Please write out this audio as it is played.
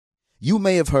You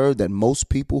may have heard that most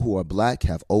people who are black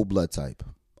have O blood type.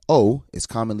 O is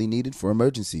commonly needed for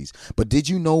emergencies, but did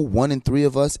you know 1 in 3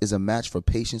 of us is a match for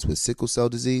patients with sickle cell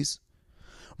disease?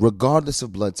 Regardless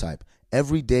of blood type,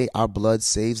 every day our blood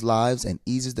saves lives and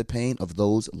eases the pain of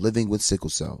those living with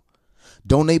sickle cell.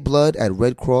 Donate blood at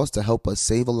Red Cross to help us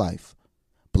save a life.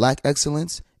 Black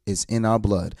excellence is in our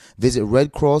blood. Visit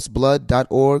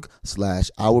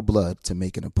redcrossblood.org/ourblood to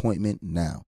make an appointment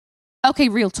now. Okay,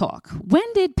 real talk. When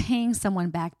did paying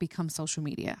someone back become social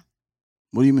media?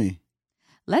 What do you mean?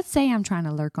 Let's say I'm trying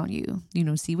to lurk on you,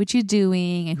 see what you're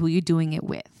doing and who you're doing it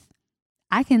with.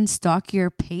 I can stalk your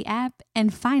pay app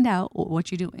and find out what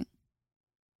you're doing.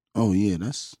 Oh, yeah,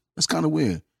 that's kind of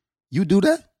weird. You do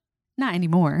that? Not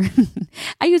anymore.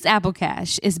 I use Apple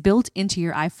Cash. It's built into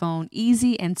your iPhone,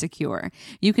 easy and secure.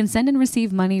 You can send and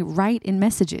receive money right in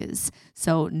messages,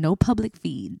 so no public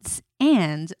feeds.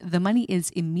 And the money is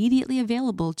immediately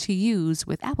available to use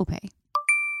with Apple Pay.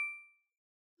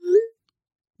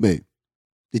 Babe,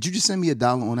 did you just send me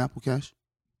 $1 on Apple Cash?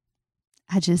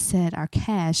 I just said our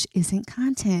cash isn't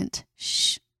content.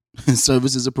 Shh.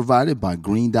 Services are provided by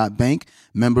Green Dot Bank,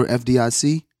 member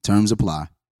FDIC. Terms apply.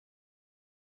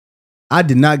 I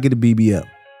did not get a BBL.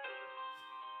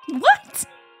 What?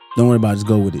 Don't worry about it. Just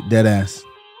go with it. Dead ass.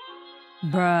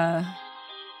 Bruh.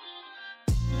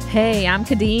 Hey, I'm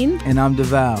Kadeen. And I'm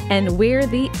Devale. And we're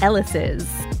the Ellises.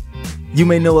 You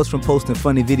may know us from posting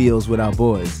funny videos with our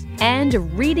boys.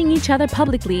 And reading each other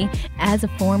publicly as a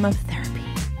form of therapy.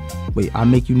 Wait, I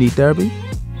make you need therapy?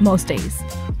 Most days.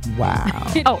 Wow.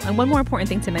 Oh, and one more important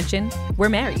thing to mention. We're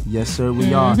married. Yes, sir,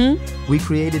 we are. We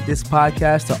created this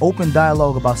podcast to open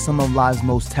dialogue about some of life's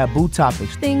most taboo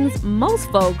topics. Things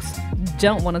most folks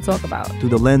don't want to talk about. Through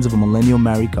the lens of a millennial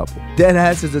married couple. Dead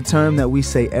ass is a term that we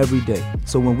say every day.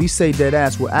 So when we say dead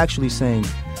ass, we're actually saying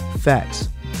facts.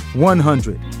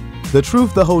 100. The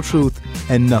truth, the whole truth,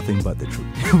 and nothing but the truth.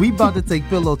 We about to take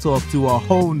pillow talk to a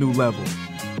whole new level.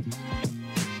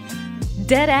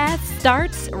 Dead ass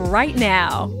starts right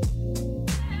now.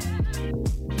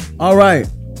 All right.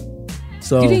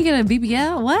 So you didn't get a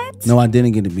BBL? What? No, I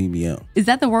didn't get a BBL. Is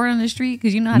that the word on the street?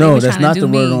 Because you know how no, they were that's trying not to do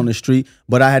the word me. on the street.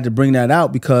 But I had to bring that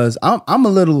out because I'm a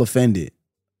little offended.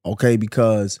 Okay,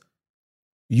 because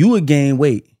you would gain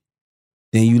weight,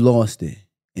 then you lost it,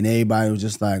 and everybody was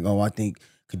just like, "Oh, I think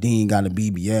Kadeen got a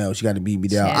BBL. She got a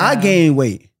BBL." Yeah. I gained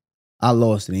weight. I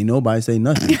lost it. Ain't nobody say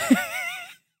nothing.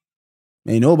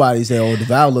 Ain't nobody say, "Oh,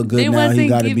 Devale look good now. He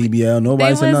got a BBL."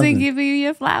 Nobody said nothing. They wasn't giving you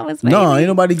your flowers, baby. No, ain't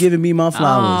nobody giving me my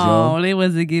flowers, yo. Oh, they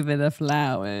wasn't giving the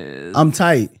flowers. I'm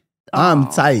tight. I'm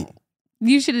tight.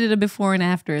 You should have did a before and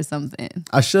after or something.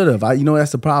 I should have. You know,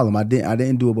 that's the problem. I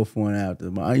didn't do it before and after.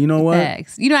 But you know what?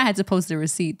 Thanks. You know, I had to post a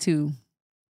receipt too.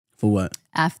 For what?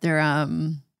 After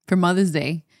for Mother's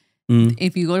Day.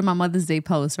 If you go to my Mother's Day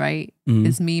post, right?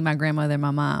 It's me, my grandmother, and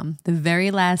my mom. The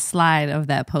very last slide of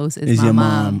that post is my your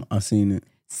mom. I've seen it.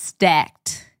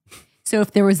 Stacked. So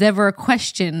if there was ever a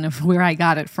question of where I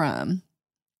got it from,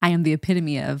 I am the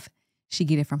epitome of she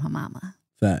get it from her mama.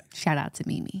 Fact. Shout out to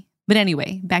Mimi. But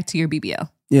anyway, back to your BBL.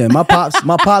 Yeah, my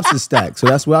pops is stacked, so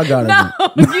that's where I got it. No,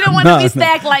 you don't want to be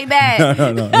stacked like that.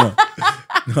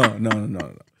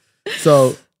 No.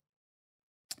 So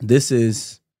this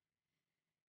is.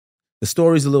 The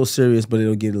story's a little serious, but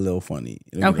it'll get a little funny.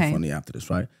 It'll get funny after this,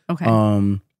 right? Okay.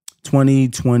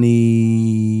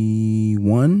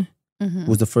 2021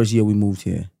 was the first year we moved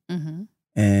here.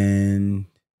 And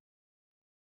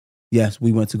yes,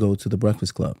 we went to go to the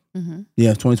Breakfast Club.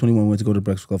 Yeah, 2021 we went to go to the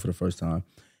Breakfast Club for the first time.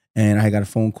 And I got a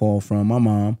phone call from my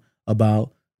mom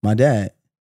about my dad.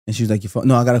 And she was like,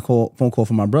 I got a phone call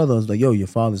from my brother. I was like, yo, your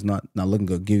father's not looking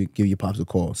good. Give your pops a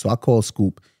call. So I called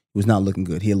Scoop. He was not looking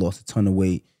good. He had lost a ton of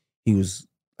weight. He was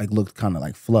looked kind of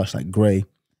like flush, like gray,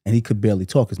 and he could barely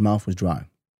talk. His mouth was dry,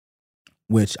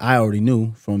 which I already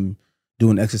knew from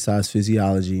doing exercise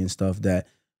physiology and stuff, that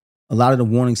a lot of the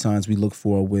warning signs we look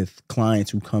for with clients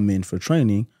who come in for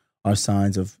training are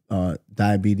signs of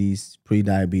diabetes,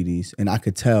 pre-diabetes. And I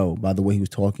could tell by the way he was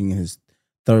talking and his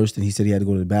thirst, and he said he had to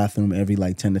go to the bathroom every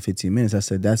 10 to 15 minutes. I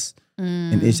said, that's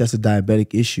an issue. That's a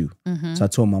diabetic issue. So I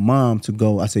told my mom to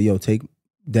go. I said, yo, take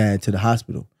Dad to the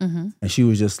hospital. And she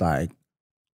was just like,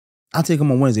 I'll take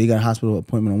him on Wednesday. He got a hospital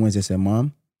appointment on Wednesday. I said,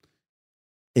 Mom,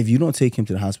 if you don't take him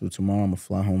to the hospital tomorrow, I'm going to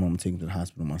fly home. I'm going to take him to the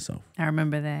hospital myself. I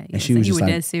remember that. And she was you just were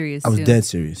like, dead serious. I was too. dead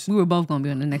serious. We were both going to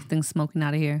be on the next thing, smoking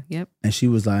out of here. Yep. And she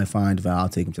was like, fine, Devale, I'll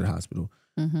take him to the hospital.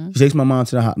 She takes my mom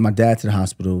to my dad to the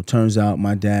hospital. Turns out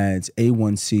my dad's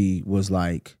A1C was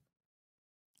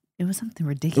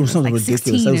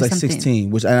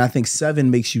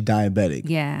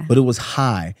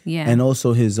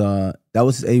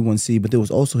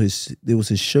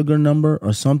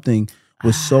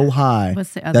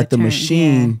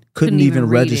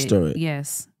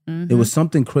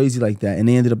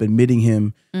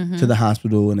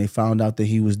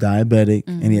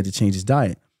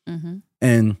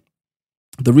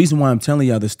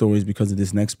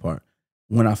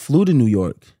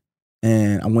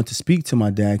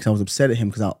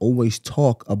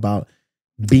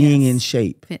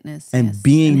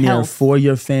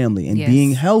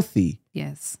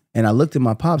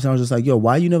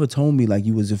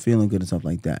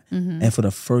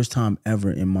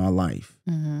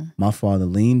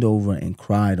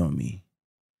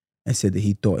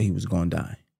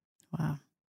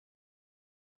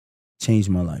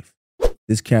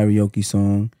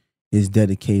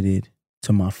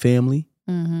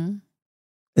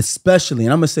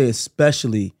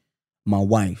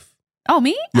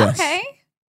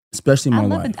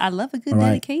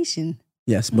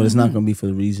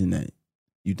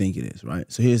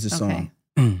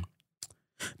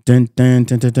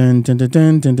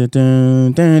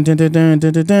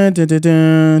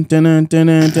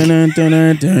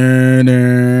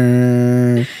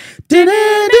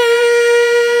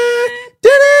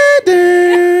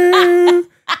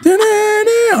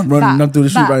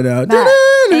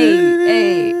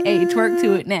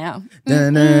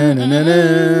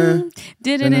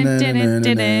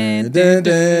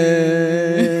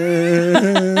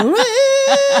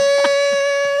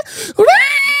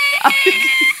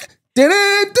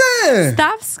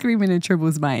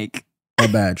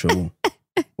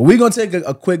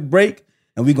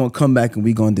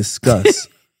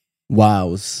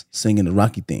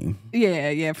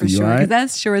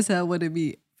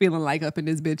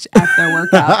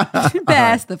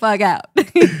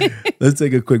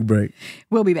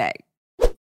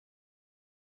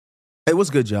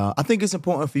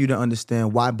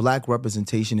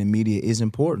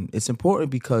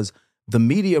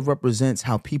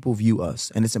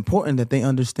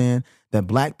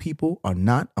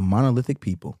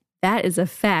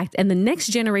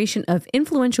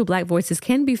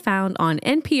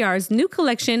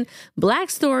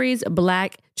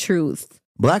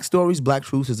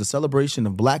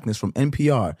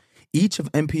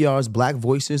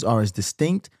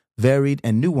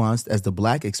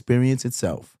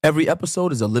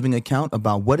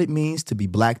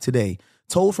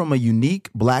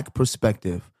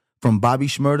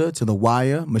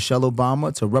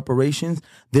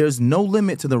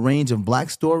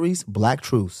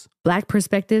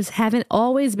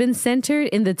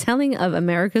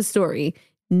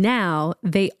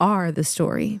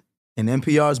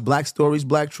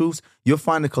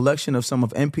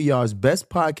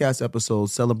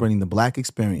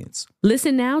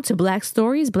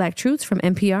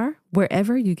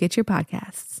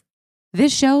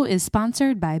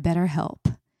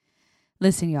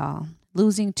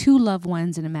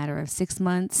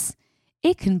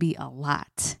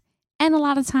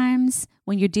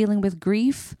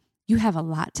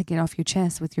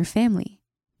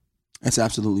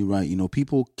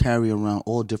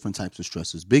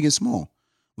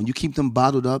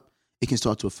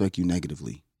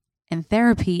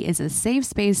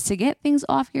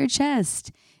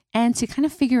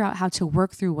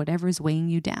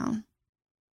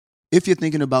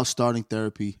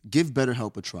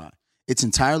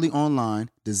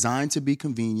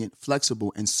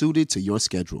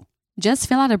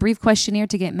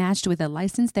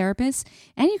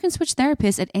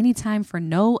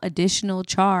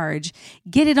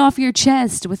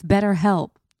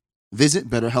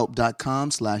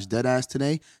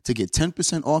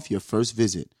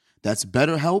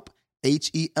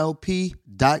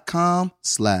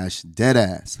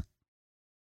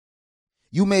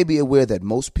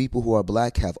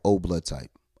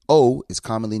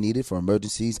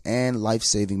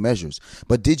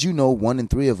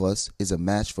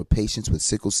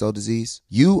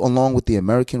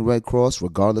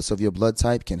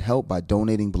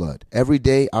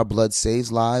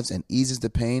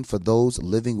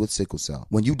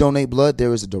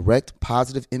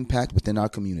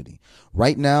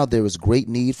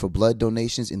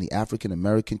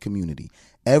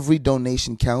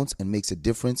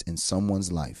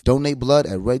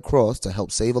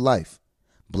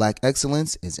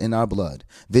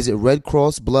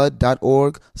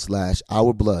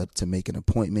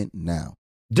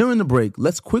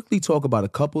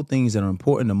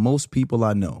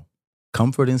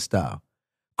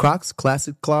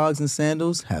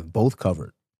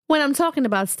When I'm talking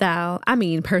about style, I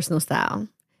mean personal style.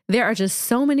 There are just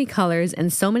so many colors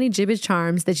and so many Jibbitz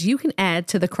charms that you can add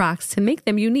to the Crocs to make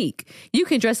them unique. You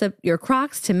can dress up your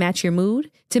Crocs to match your mood,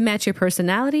 to match your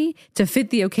personality, to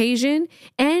fit the occasion,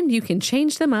 and you can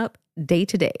change them up day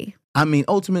to day. I mean,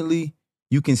 ultimately,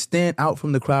 you can stand out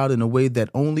from the crowd in a way that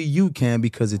only you can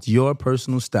because it's your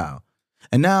personal style.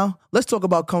 And now, let's talk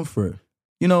about comfort.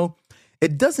 You know,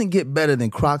 it doesn't get better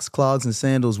than Crocs, clogs, and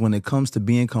sandals when it comes to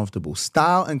being comfortable.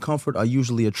 Style and comfort are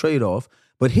usually a trade-off,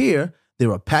 but here,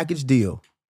 they're a package deal.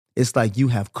 It's like you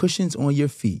have cushions on your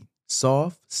feet.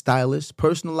 Soft, stylish,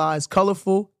 personalized,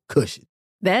 colorful cushion.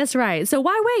 That's right. So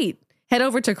why wait? Head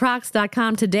over to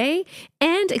crocs.com today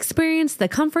and experience the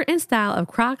comfort and style of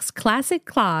Crocs classic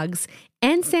clogs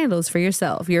and sandals for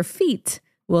yourself. Your feet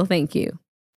will thank you.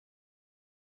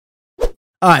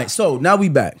 All right, so now we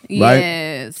back, right?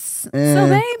 Yes. So,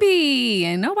 baby,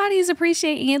 and nobody's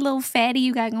appreciating your little fatty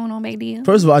you got going on, baby.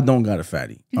 First of all, I don't got a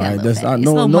fatty. You All got a right, little that's fatty.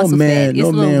 no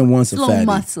man wants a little fatty.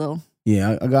 muscle.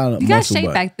 Yeah, I got a You got muscle shape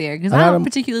butt. back there because I don't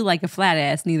particularly like a flat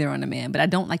ass neither on a man, but I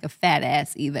don't like a fat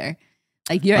ass either.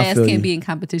 Like your ass can't be in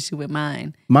competition with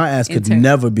mine. My ass could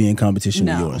never be in competition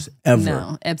with yours, ever.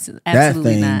 No, absolutely that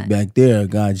thing not. back there,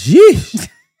 God, jeesh.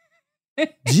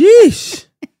 Jeesh.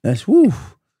 That's woo.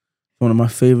 One of my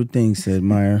favorite things, said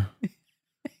Meyer.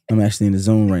 I'm actually in the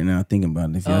zone right now thinking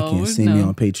about it. If y'all can't see me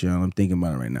on Patreon, I'm thinking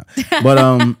about it right now.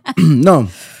 But no.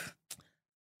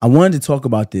 I wanted to talk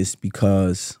about this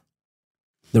because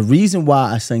the reason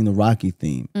why I sang the Rocky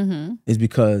theme is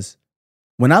because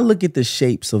when I look at the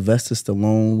shape Sylvester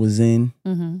Stallone was in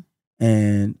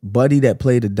and Buddy that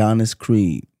played Adonis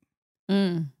Creed,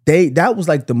 that was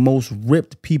like the most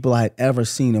ripped people I had ever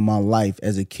seen in my life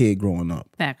as a kid growing up.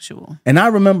 Factual. And I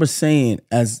remember saying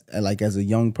as a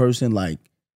young person, like,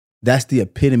 that's the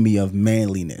epitome of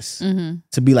manliness.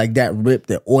 To be like that ripped,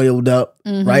 that oiled up,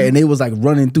 right? And they was like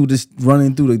running through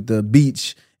the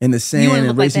beach in the sand. You want to and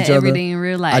look like race that each other every day in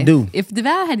real life. I do. If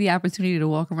Devale had the opportunity to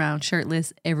walk around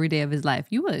shirtless every day of his life,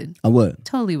 you would. I would.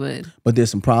 Totally would. But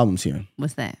there's some problems here.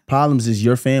 What's that? Problems is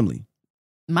your family.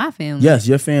 My family? Yes,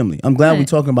 your family. I'm glad we're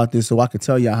talking about this so I can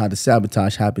tell y'all how the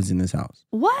sabotage happens in this house.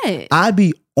 What? I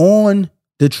be on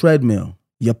the treadmill.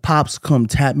 Your pops come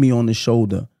tap me on the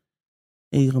shoulder.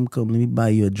 Hey, come, let me buy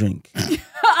you a drink.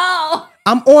 Oh.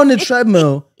 I'm on the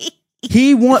treadmill.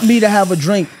 He want me to have a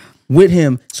drink with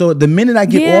him. So the minute I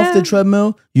get off the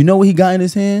treadmill, you know what he got in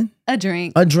his hand? A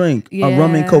drink. A drink. A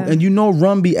rum and Coke. And you know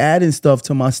rum be adding stuff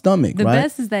to my stomach, the right?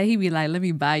 best is that he be like, let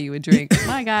me buy you a drink.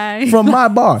 My guy. From my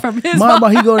bar. From his bar.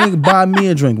 He go and buy me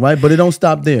a drink, right? But it don't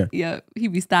stop there. Yep. He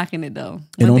be stocking it though.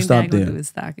 It don't stop there. there. Do is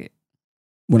stock it.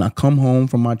 When I come home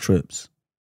from my trips,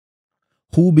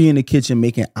 who be in the kitchen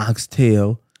making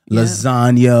oxtail,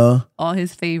 lasagna, all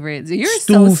his favorites. You're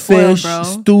so spoiled, fish, bro.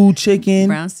 Stew chicken,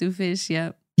 brown stew fish.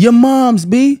 Yep. Your mom's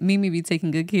be. Mimi be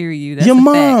taking good care of you. That's your a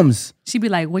mom's. Fact. She'd be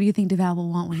like, "What do you think Devale will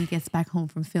want when he gets back home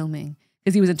from filming?"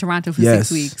 Because he was in Toronto for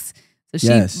 6 weeks.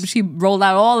 So she rolled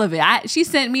out all of it. She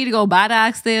sent me to go buy the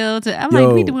oxtail. I'm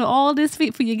like, we doing all this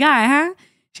for your guy, huh?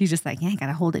 She's just like, yeah, I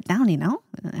gotta hold it down, you know.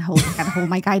 I gotta hold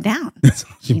my guy down. That's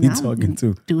what she be talking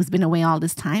to. Dude's been away all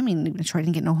this time and Detroit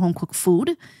didn't get no home cooked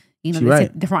food. You know, they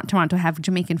say Toronto have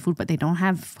Jamaican food, but they don't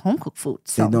have home cooked food.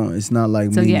 So. They don't. It's not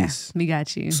like so. Mimi's. Yeah, we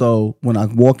got you. So when I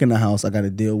walk in the house, I got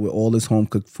to deal with all this home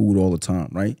cooked food all the time,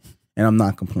 right? And I'm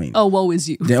not complaining. Oh, woe is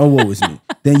you. Woe is me.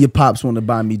 Then your pops want to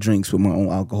buy me drinks with my own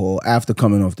alcohol after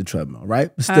coming off the treadmill,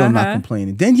 right? But still not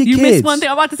complaining. Then your kids. You missed one thing.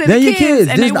 I'm about to say then the kids.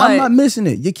 And I'm not missing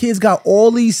it. Your kids got all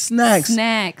these snacks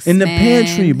in the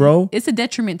pantry, bro. It's a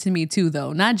detriment to me too,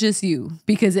 though. Not just you.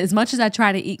 Because as much as I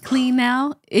try to eat clean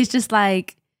now, it's just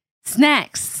like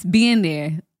snacks being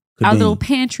there. Our little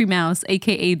pantry mouse,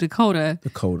 aka Dakota,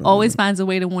 always finds a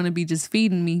way to want to be just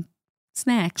feeding me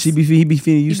snacks. He be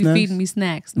feeding you snacks? Be feeding me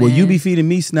snacks, man. Well, you be feeding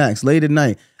me snacks late at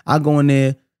night. I go in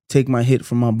there, take my hit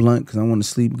from my blunt because I want to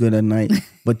sleep good at night.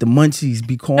 But the munchies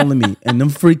be calling me, and them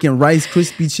freaking Rice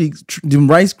Krispie cheeks,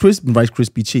 Rice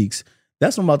Krispie cheeks.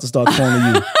 That's what I'm about to start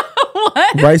calling you.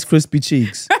 What? Rice Krispie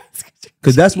cheeks.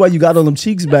 Because that's why you got all them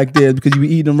cheeks back there, because you be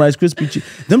eating them Rice Krispie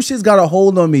cheeks. Them shits got a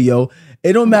hold on me, yo.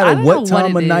 It don't matter what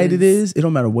time of night it is. It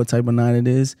don't matter what type of night it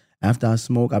is. After I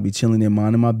smoke, I be chilling there,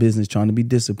 minding my business, trying to be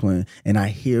disciplined. And I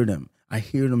hear them. I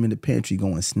hear them in the pantry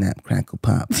going snap, crackle,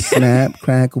 pop, snap,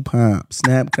 crackle, pop,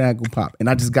 snap, crackle, pop. And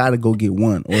I just got to go get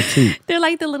one or two. They're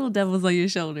like the little devils on your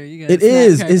shoulder. You it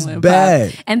is. It's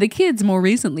bad. Pop. And the kids more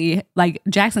recently, like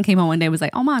Jackson came home one day and was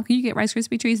like, oh, Mom, can you get Rice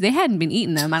Krispie treats? They hadn't been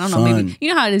eating them. I don't know. Maybe, you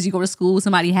know how it is. You go to school,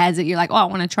 somebody has it. You're like, oh, I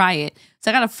want to try it.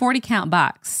 So I got a 40 count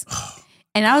box.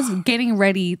 And I was getting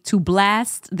ready to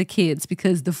blast the kids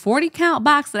because the 40 count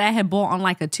box that I had bought on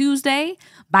like a Tuesday,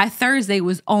 by Thursday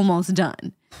was almost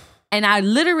done. And I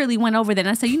literally went over there and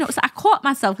I said, so I caught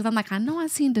myself because I'm like, I know I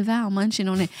seen Devale munching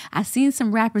on it. I seen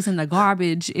some wrappers in the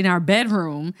garbage in our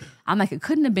bedroom. I'm like, it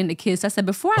couldn't have been the kids. So I said,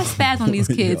 before I spaz on these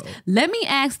kids, let me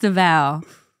ask Devale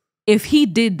if he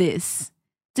did this.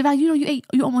 Devale,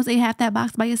 you almost ate half that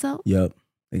box by yourself? Yep.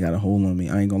 They got a hold on me.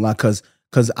 I ain't gonna lie. Cause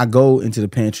I go into the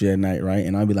pantry at night, right?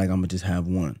 And I'll be like, I'm gonna just have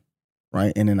one.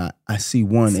 Right? And then I see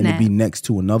one and it be next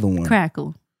to another one.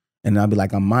 Crackle. And I'll be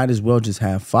like, I might as well just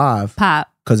have 5. Pop.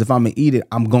 Because if I'm going to eat it,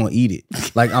 I'm going to eat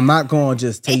it. Like, I'm not going to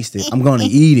just taste it. I'm going to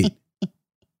eat it.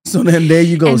 So then there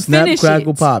you go. And snap,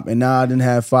 crackle, pop. And now I didn't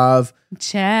have 5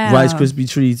 Rice Krispie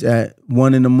treats at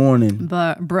 1 a.m.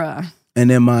 But, bruh. And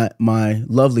then my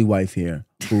lovely wife here,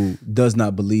 who does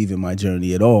not believe in my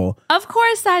journey at all. Of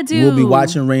course I do. We'll be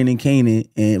watching Raising Canaan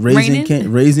and Raising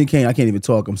Canaan. I can't even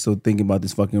talk. I'm still thinking about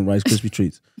this fucking Rice Krispie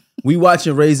treats. We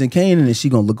watching Raising Canaan and she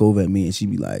gonna look over at me and she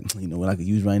be like, you know what I could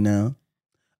use right now?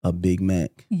 A Big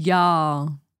Mac.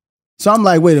 Y'all. So I'm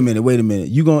like, wait a minute.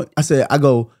 I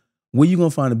go, where you gonna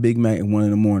find a Big Mac at 1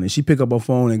 a.m? She pick up her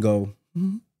phone and go,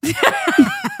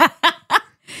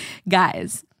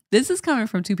 Guys, this is coming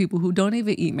from 2 people who don't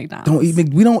even eat McDonald's.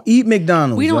 We don't eat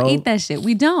McDonald's. We don't eat that shit.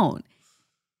 We don't.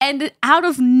 And out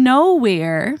of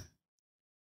nowhere,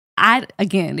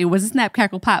 it was a Snap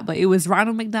Crackle Pop, but it was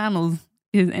Ronald McDonald.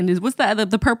 What's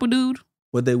the purple dude?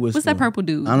 What they was? What's that purple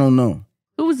dude? I don't know.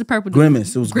 Who was the purple dude?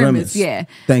 Grimace. It was Grimace. Yeah.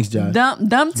 Thanks, Josh.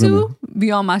 Them 2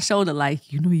 be on my shoulder like,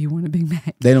 you want a Big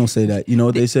Mac. They don't say that. You know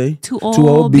what they say? 2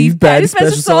 old beef patty,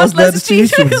 special sauce, lettuce,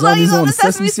 cheese, on the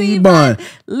sesame seed bun.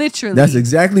 Literally. That's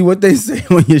exactly what they say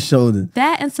on your shoulder.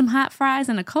 That and some hot fries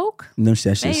and a Coke. That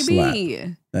shit slap.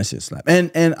 That shit slap.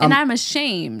 And I'm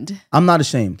ashamed. I'm not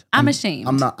ashamed. I'm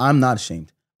ashamed. I'm not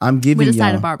ashamed. I'm giving with a side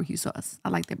y'all of barbecue sauce. I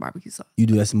like that barbecue sauce. You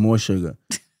do. That's more sugar.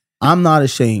 I'm not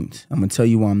ashamed. I'm gonna tell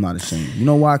you why I'm not ashamed. You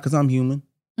know why? Because I'm human.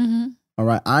 Mm-hmm. All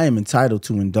right. I am entitled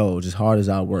to indulge as hard as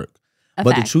I work.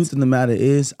 But the truth of the matter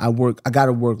is, I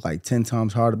gotta work like 10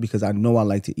 times harder because I know I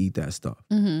like to eat that stuff.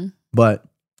 Mm-hmm. But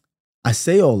I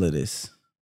say all of this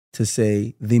to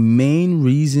say the main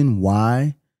reason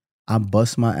why I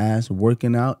bust my ass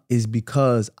working out is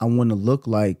because I want to look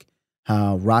like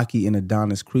how Rocky and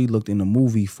Adonis Creed looked in the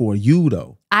movie for you,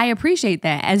 though. I appreciate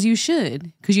that, as you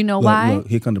should, because you know why? Look,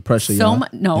 here come the pressure, y'all.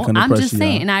 I'm just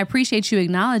saying, and I appreciate you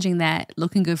acknowledging that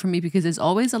looking good for me, because there's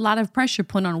always a lot of pressure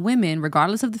put on women,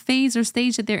 regardless of the phase or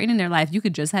stage that they're in their life. You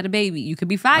could just have a baby. You could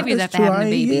be 5 years after having a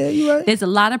baby. Yeah, you're right. There's a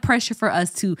lot of pressure for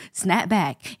us to snap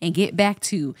back and get back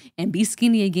to and be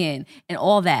skinny again and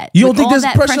all that. You don't think there's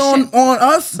pressure on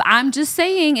us? I'm just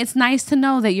saying it's nice to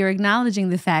know that you're acknowledging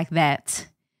the fact that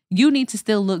you need to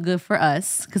still look good for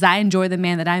us, because I enjoy the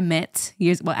man that I met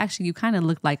years. Well, actually, you kind of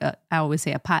looked like I always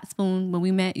say a pot spoon when we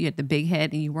met. You had the big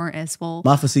head and you weren't as full.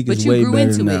 My physique is way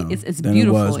better now. It's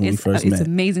beautiful. It's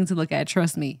amazing to look at.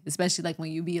 Trust me, especially like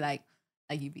when you be like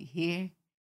you be here.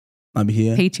 I be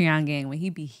here. Patreon gang, when he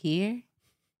be here,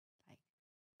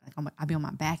 I'll be on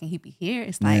my back and he be here.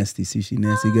 It's like nasty. See, she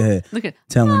nasty. Go ahead. Look at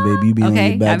tell him, baby, you be on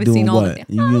your back doing what?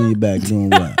 You be on your back doing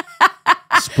what?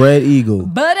 Spread eagle.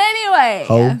 But anyway,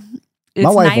 hoe. It's my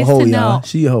wife nice a hoe, to y'all. know.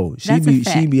 She a hoe.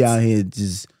 She be out here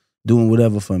just doing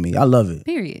whatever for me. I love it.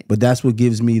 Period. But that's what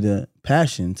gives me the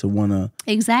passion to want to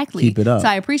keep it up. So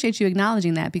I appreciate you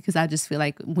acknowledging that, because I just feel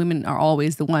like women are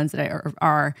always the ones that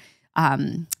are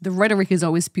the rhetoric is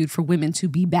always spewed for women to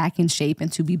be back in shape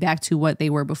and to be back to what they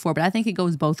were before. But I think it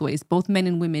goes both ways. Both men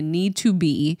and women need to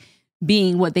be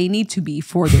being what they need to be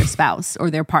for their spouse or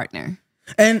their partner.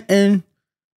 And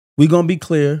we're going to be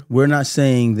clear. We're not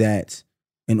saying that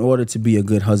in order to be a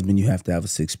good husband, you have to have a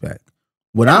 6-pack.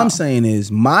 What I'm saying is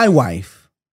my wife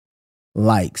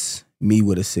likes me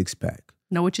with a 6-pack.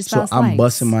 Know what your spouse So I'm likes.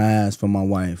 busting my ass for my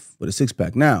wife with a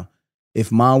 6-pack. Now,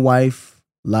 if my wife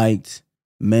liked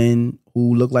men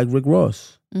who look like Rick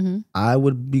Ross, I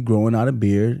would be growing out a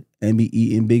beard and be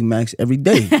eating Big Macs every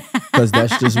day, because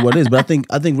that's just what it is. But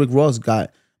I think Rick Ross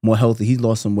got more healthy. He's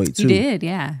lost some weight too. He did,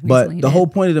 yeah. But the whole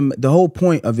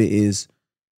point of it is,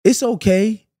 it's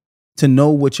okay to know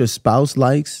what your spouse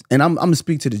likes. And I'm gonna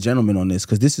speak to the gentleman on this,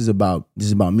 because this is about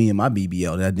me and my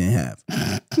BBL that I didn't have.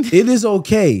 It is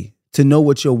okay to know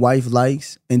what your wife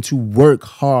likes and to work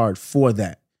hard for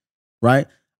that, right?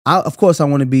 Of course, I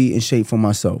want to be in shape for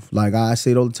myself. Like I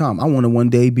say it all the time. I want to one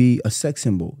day be a sex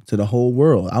symbol to the whole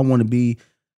world. I want to be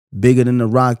bigger than The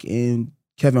Rock and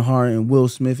Kevin Hart and Will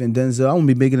Smith and Denzel. I want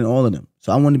to be bigger than all of them.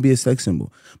 So I want to be a sex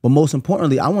symbol. But most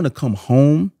importantly, I want to come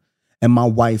home and my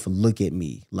wife look at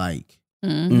me like,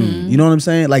 You know what I'm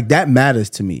saying? Like that matters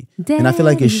to me. And I feel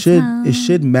like it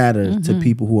should matter to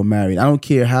people who are married. I don't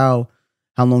care how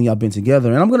long y'all been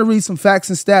together. And I'm going to read some facts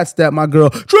and stats that my girl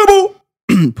Dribble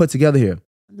put together here.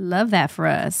 Love that for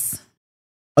us.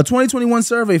 A 2021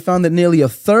 survey found that nearly a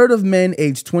third of men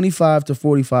aged 25 to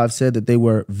 45 said that they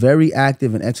were very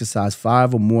active and exercised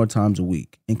 5 or more times a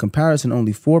week. In comparison,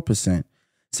 only 4%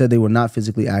 said they were not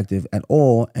physically active at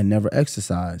all and never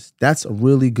exercised. That's a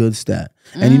really good stat.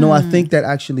 And you know, I think that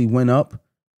actually went up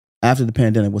after the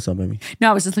pandemic. What's up, baby? No,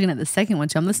 I was just looking at the second one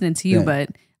too. I'm listening to you, but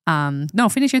no,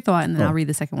 finish your thought and then I'll read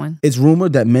the second one. It's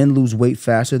rumored that men lose weight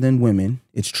faster than women.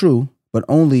 It's true, but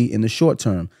only in the short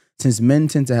term, since men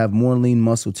tend to have more lean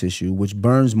muscle tissue, which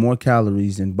burns more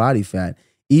calories than body fat,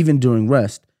 even during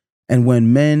rest. And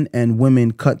when men and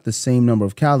women cut the same number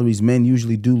of calories, men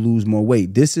usually do lose more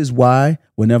weight. This is why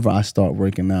whenever I start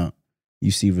working out,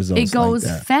 you see results. It goes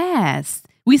like that. fast.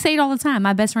 We say it all the time.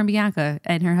 My best friend Bianca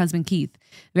and her husband Keith.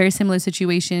 Very similar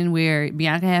situation where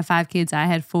Bianca had 5 kids. I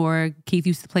had 4. Keith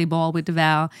used to play ball with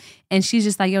Devale. And she's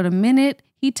just like, yo, the minute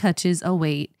he touches a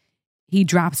weight, he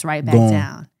drops right back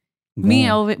down. Me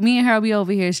and her will be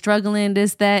over here struggling,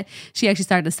 this, that. She actually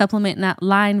started a supplement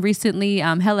line recently,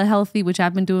 Hella Healthy, which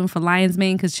I've been doing for Lion's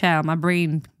Mane because, child, my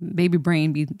baby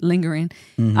brain be lingering.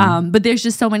 But there's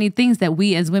just so many things that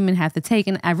we as women have to take.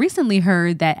 And I recently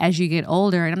heard that as you get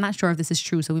older, and I'm not sure if this is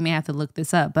true, so we may have to look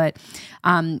this up, but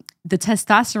the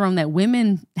testosterone that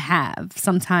women have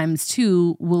sometimes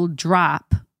too will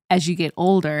drop as you get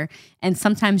older. And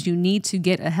sometimes you need to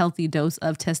get a healthy dose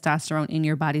of testosterone in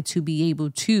your body to be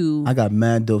able to... I got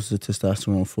mad doses of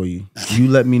testosterone for you. You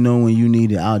let me know when you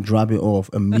need it. I'll drop it off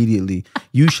immediately.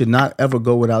 You should not ever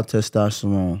go without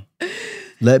testosterone.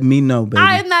 Let me know, baby.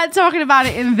 I am not talking about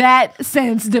it in that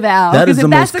sense, Devale. That is the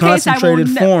most concentrated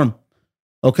form.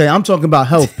 Okay, I'm talking about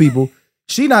health, people.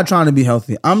 She not trying to be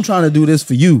healthy. I'm trying to do this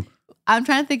for you. I'm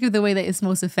trying to think of the way that it's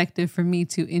most effective for me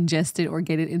to ingest it or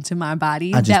get it into my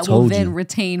body that will then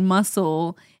retain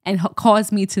muscle and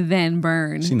cause me to then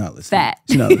burn She's not listening. fat.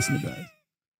 She's not listening, guys.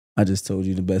 I just told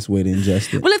you the best way to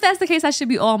ingest it. Well, if that's the case, I should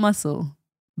be all muscle.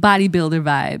 Bodybuilder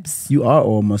vibes. You are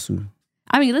all muscle.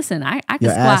 I mean, listen, I can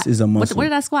Your squat. ass is a muscle. What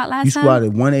did I squat last time? You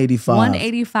squatted 185.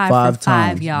 185 5 for 5,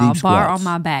 times. y'all. Deep Bar squats. on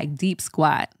my back. Deep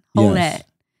squat. Hold that.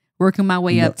 Working my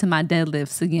way up to my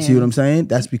deadlifts again. See what I'm saying?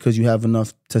 That's because you have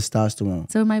enough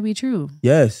testosterone. So it might be true.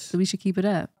 Yes. So we should keep it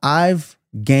up. I've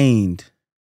gained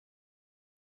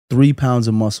 3 pounds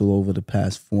of muscle over the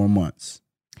past 4 months.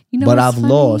 You know, but I've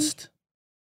lost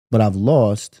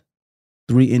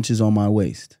 3 inches on my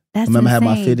waist. That's remember insane.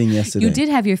 I had my fitting yesterday. You did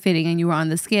have your fitting and you were on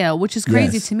the scale, which is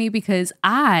crazy to me because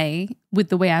with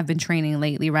the way I've been training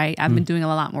lately, right? I've been doing a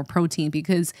lot more protein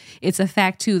because it's a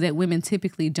fact too that women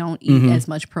typically don't eat as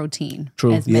much protein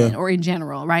as men or in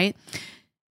general, right?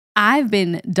 I've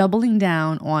been doubling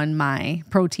down on my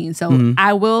protein. So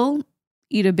I will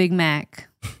eat a Big Mac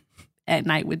at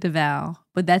night with Devale,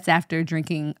 but that's after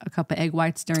drinking a cup of egg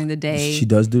whites during the day. She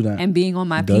does do that. And being on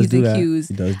my P's and Q's.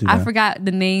 She does do I that. forgot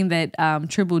the name that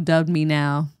Tribble dubbed me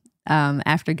now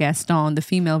after Gaston, the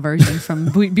female version from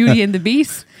Beauty and the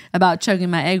Beast, about chugging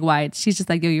my egg whites. She's just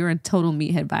like, yo, you're in total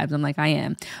meathead vibes. I'm like, I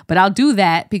am. But I'll do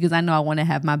that because I know I want to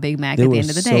have my Big Mac at the end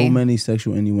of the day. There were so many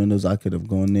sexual innuendos I could have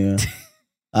gone there.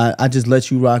 I just let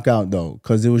you rock out though,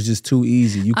 because it was just too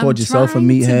easy. You called yourself a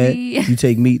meathead. You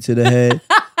take meat to the head.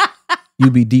 You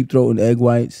be deep throating egg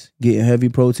whites, getting heavy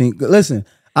protein. Listen,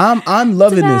 I'm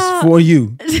loving this for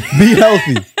you. Be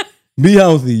healthy. Be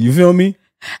healthy. You feel me?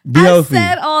 Be healthy. I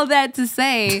said all that to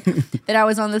say that I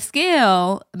was on the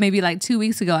scale maybe like 2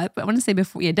 weeks ago. I want to say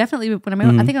before, definitely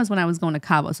when I think it was when I was going to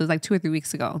Cabo. So it was like 2 or 3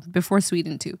 weeks ago, before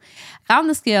Sweden too. I got on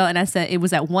the scale and I said it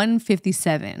was at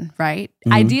 157, right?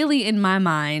 Ideally in my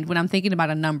mind, when I'm thinking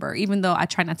about a number, even though I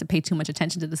try not to pay too much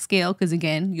attention to the scale, because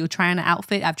again, you'll try on an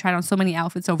outfit. I've tried on so many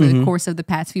outfits over the course of the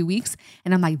past few weeks.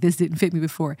 And I'm like, this didn't fit me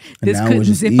before. This couldn't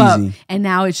zip up. And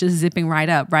now it's just zipping right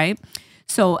up, right?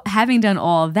 So having done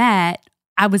all that,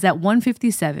 I was at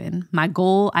 157. My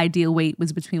goal ideal weight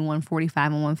was between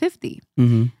 145 and 150.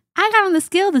 I got on the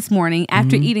scale this morning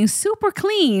after eating super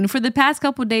clean for the past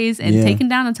couple of days and taking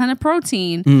down a ton of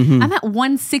protein. I'm at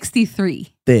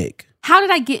 163. Thick. How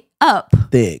did I get up?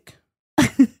 Thick. How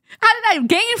did I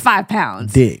gain 5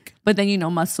 pounds? Thick. But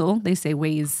then, muscle, they say,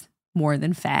 weighs more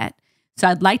than fat. So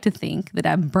I'd like to think that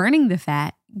I'm burning the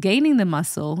fat, gaining the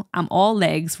muscle. I'm all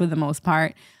legs for the most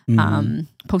part.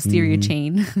 Posterior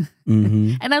chain.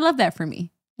 And I love that for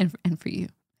me and for you.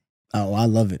 Oh, I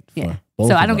love it. Yeah.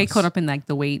 So I don't get caught up in like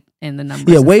the weight and the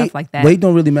numbers and stuff like that. Weight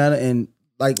don't really matter. And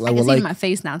I can see my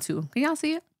face now too. Can y'all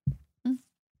see it?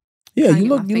 Yeah, you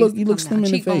look slim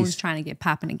in the face. Trying to get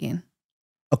popping again.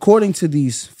 according to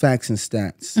these facts and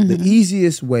stats, the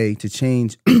easiest way to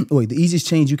change, the easiest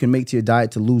change you can make to your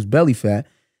diet to lose belly fat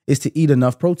is to eat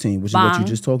enough protein, which is what you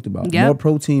just talked about. Yep. More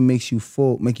protein makes you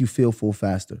feel full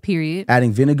faster. Period.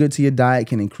 Adding vinegar to your diet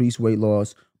can increase weight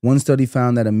loss. One study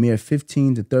found that a mere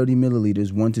 15 to 30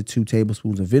 milliliters, 1 to 2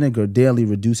 tablespoons of vinegar daily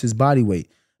reduces body weight,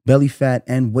 belly fat,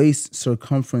 and waist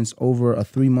circumference over a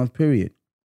 3-month period.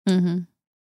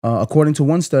 According to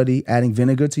one study, adding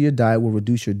vinegar to your diet will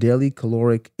reduce your daily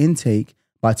caloric intake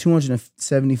by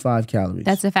 275 calories.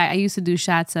 That's a fact. I used to do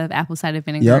shots of apple cider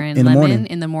vinegar and lemon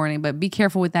in the morning, but be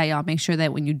careful with that, y'all. Make sure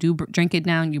that when you do drink it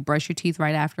down, you brush your teeth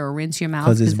right after or rinse your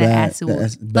mouth because that acid will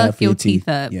fuck your teeth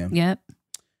up. Yeah. Yep.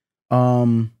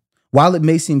 While it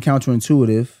may seem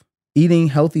counterintuitive, eating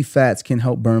healthy fats can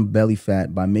help burn belly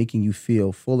fat by making you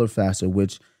feel fuller faster,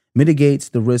 which mitigates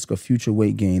the risk of future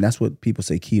weight gain. That's what people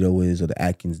say keto is, or the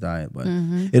Atkins diet. But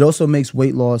it also makes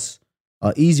weight loss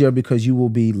easier because you will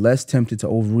be less tempted to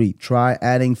overeat. Try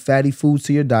adding fatty foods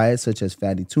to your diet, such as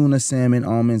fatty tuna, salmon,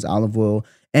 almonds, olive oil,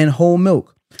 and whole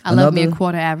milk. I love me a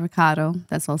quarter avocado.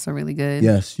 That's also really good.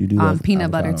 Yes, you do. Peanut avocado.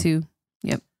 butter too.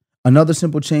 Yep. Another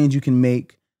simple change you can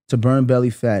make to burn belly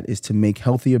fat is to make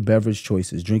healthier beverage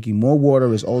choices. Drinking more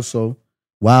water is also...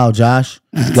 Wow, Josh.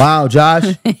 Wow,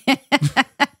 Josh.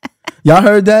 Y'all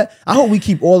heard that? I hope we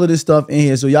keep all of this stuff in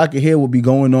here so y'all can hear what be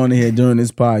going on in here during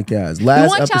this podcast. We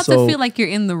want y'all to feel like you're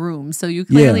in the room, so you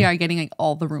clearly are getting like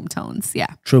all the room tones. Yeah.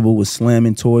 Tribble was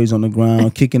slamming toys on the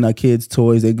ground, kicking our kids'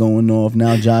 toys. They going off.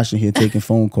 Now Josh in here taking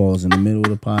phone calls in the middle of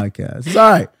the podcast. It's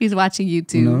all right. He's watching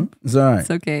YouTube. You know? It's all right.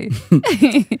 It's okay.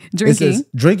 Drinking. It says,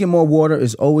 drinking more water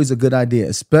is always a good idea,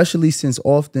 especially since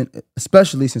often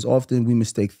we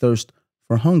mistake thirst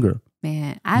for hunger.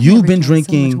 Man, you've been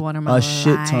drinking so much water in my a life.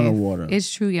 shit ton of water.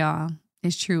 It's true, y'all.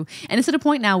 It's true, and it's to the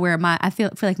point now where I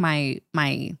feel like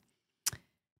my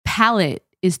palate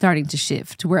is starting to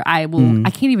shift. Where I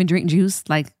can't even drink juice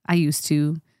like I used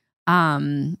to.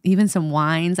 Even some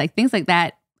wines, like things like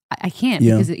that, I can't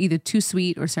because it's either too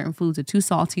sweet or certain foods are too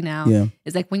salty now. Yeah.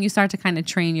 It's like when you start to kind of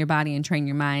train your body and train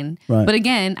your mind. Right. But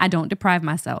again, I don't deprive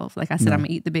myself. Like I said, I'm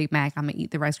gonna eat the Big Mac. I'm gonna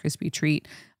eat the Rice Krispie treat.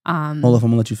 Hold up, I'm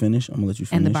gonna let you finish.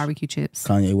 And the barbecue chips.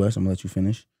 Kanye West, I'm gonna let you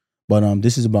finish. But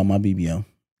this is about my BBL.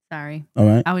 Sorry. All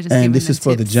right. I was just and this is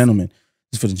for the gentleman.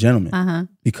 This is for the gentleman.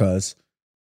 Because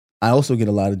I also get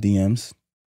a lot of DMs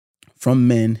from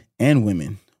men and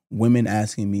women. Women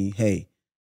asking me, hey,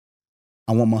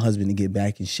 I want my husband to get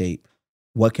back in shape.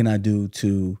 What can I do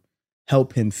to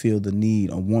help him feel the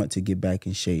need or want to get back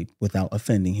in shape without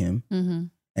offending him?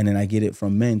 And then I get it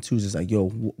from men too. Just like, yo,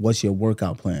 what's your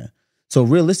workout plan? So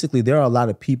realistically, there are a lot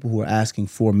of people who are asking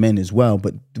for men as well,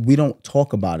 but we don't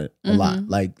talk about it a lot.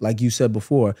 Like you said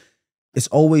before, it's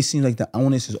always seems like the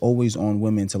onus is always on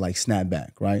women to like snap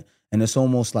back, right? And it's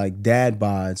almost like dad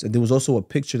bods. There was also a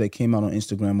picture that came out on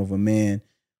Instagram of a man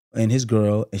and his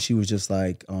girl, and she was just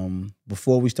like,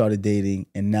 before we started dating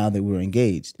and now that we're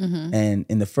engaged. And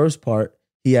in the first part,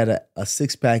 he had a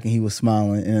 6-pack and he was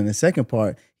smiling. And in the second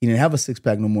part, he didn't have a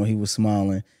 6-pack no more. He was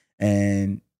smiling.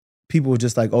 And people were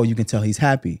just like, oh, you can tell he's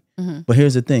happy. But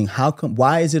here's the thing.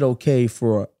 Why is it okay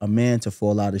for a man to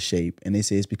fall out of shape? And they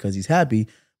say it's because he's happy.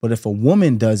 But if a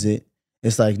woman does it,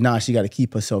 it's like, nah, she got to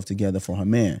keep herself together for her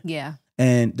man. Yeah.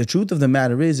 And the truth of the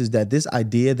matter is that this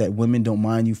idea that women don't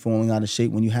mind you falling out of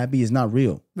shape when you're happy is not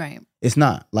real. Right. It's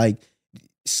not. Like,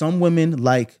 some women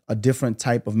like a different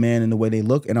type of man in the way they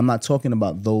look, and I'm not talking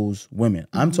about those women.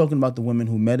 I'm talking about the women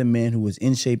who met a man who was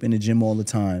in shape in the gym all the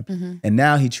time, and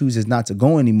now he chooses not to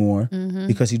go anymore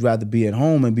because he'd rather be at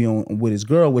home and be with his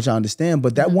girl, which I understand.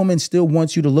 But that woman still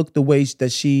wants you to look the way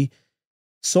that she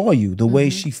saw you, the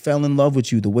way she fell in love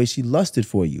with you, the way she lusted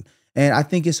for you. And I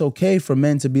think it's okay for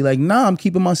men to be like, nah, I'm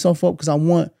keeping myself up because I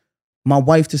want my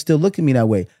wife to still look at me that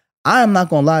way. I am not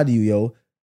going to lie to you, yo.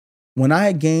 When I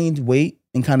had gained weight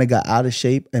and kind of got out of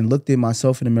shape and looked at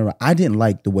myself in the mirror, I didn't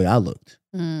like the way I looked.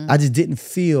 I just didn't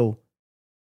feel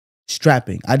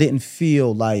strapping. I didn't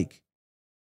feel like,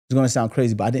 it's going to sound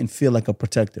crazy, but I didn't feel like a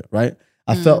protector, right?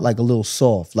 I felt like a little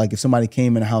soft. Like if somebody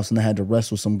came in the house and I had to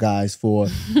wrestle some guys for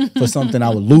something, I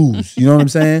would lose. You know what I'm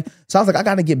saying? So I was like, I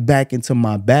got to get back into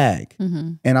my bag.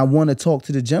 And I want to talk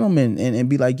to the gentleman and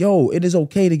be like, yo, it is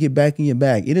okay to get back in your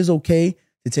bag. It is okay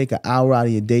to take an hour out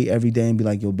of your day every day and be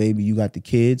like, yo, baby, you got the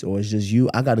kids, or it's just you.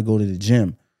 I got to go to the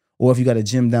gym. Or if you got a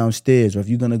gym downstairs, or if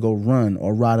you're going to go run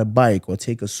or ride a bike or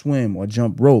take a swim or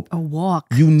jump rope. Or walk.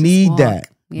 You need walk. that.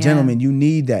 Yeah. Gentlemen, you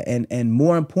need that. And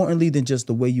more importantly than just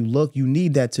the way you look, you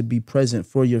need that to be present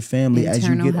for your family as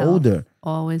you get older.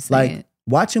 Always say like it.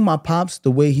 Watching my pops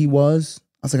the way he was,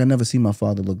 I was like, I never seen my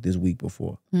father look this weak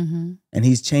before. And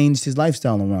he's changed his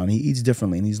lifestyle around. He eats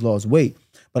differently and he's lost weight.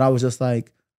 But I was just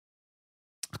like,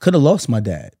 I could have lost my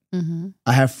dad. Mm-hmm.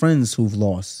 I have friends who've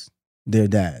lost their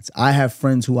dads. I have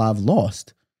friends who I've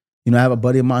lost. You know, I have a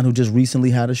buddy of mine who just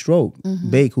recently had a stroke. Mm-hmm.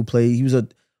 Bake, he was a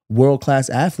world-class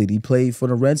athlete. He played for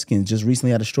the Redskins, just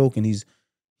recently had a stroke, and he's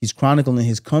chronicling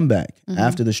his comeback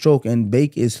after the stroke. And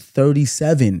Bake is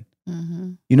 37.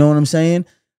 Mm-hmm. You know what I'm saying?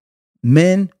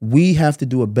 Men, we have to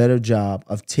do a better job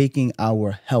of taking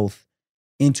our health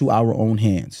into our own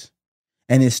hands.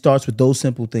 And it starts with those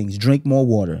simple things. Drink more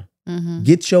water. Mm-hmm.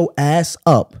 Get your ass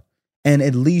up and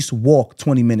at least walk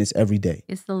 20 minutes every day.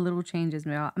 It's the little changes,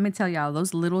 man. I'm going to tell y'all,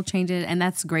 those little changes, and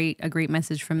that's great, a great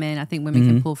message for men. I think women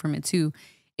can pull from it too.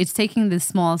 It's taking the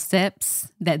small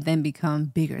steps that then become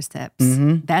bigger steps.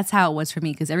 Mm-hmm. That's how it was for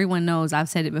me, because everyone knows, I've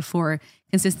said it before,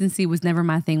 consistency was never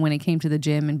my thing when it came to the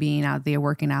gym and being out there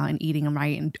working out and eating them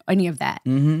right and any of that.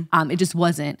 Mm-hmm. It just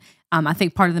wasn't. I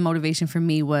think part of the motivation for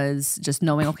me was just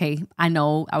knowing, okay, I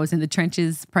know I was in the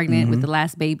trenches pregnant with the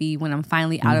last baby. When I'm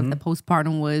finally out of the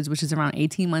postpartum woods, which is around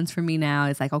 18 months for me now,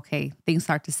 it's like, okay, things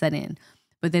start to set in.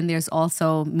 But then there's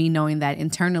also me knowing that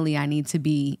internally I need to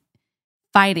be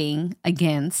fighting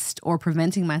against or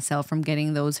preventing myself from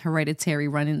getting those hereditary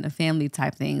run in the family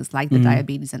type things like the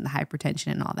diabetes and the hypertension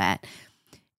and all that.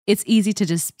 It's easy to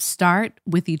just start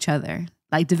with each other.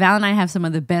 Like Devale and I have some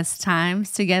of the best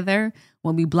times together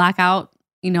when we block out,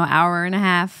 hour and a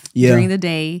half during the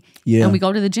day and we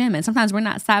go to the gym. And sometimes we're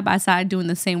not side by side doing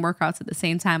the same workouts at the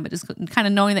same time, but just kind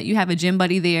of knowing that you have a gym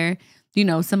buddy there,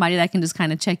 somebody that can just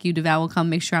kind of check you. Devale will come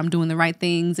make sure I'm doing the right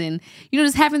things. And,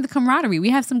 just having the camaraderie. We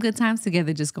have some good times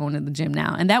together just going to the gym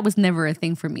now. And that was never a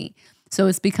thing for me. So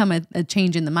it's become a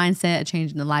change in the mindset, a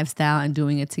change in the lifestyle, and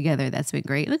doing it together. That's been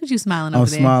great. Look at you smiling over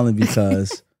there. I'm smiling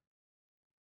because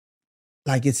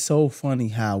like, it's so funny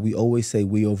how we always say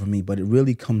we over me, but it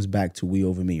really comes back to we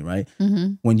over me, right?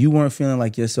 Mm-hmm. When you weren't feeling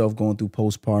like yourself going through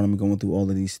postpartum, going through all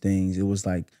of these things, it was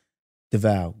like,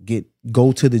 Devale,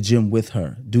 go to the gym with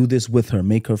her, do this with her,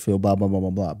 make her feel blah, blah, blah, blah,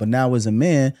 blah. But now as a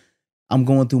man, I'm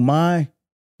going through my,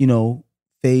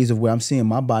 phase of where I'm seeing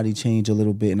my body change a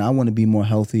little bit and I want to be more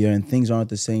healthier and things aren't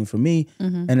the same for me.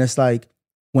 Mm-hmm. And it's like,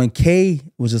 when Kay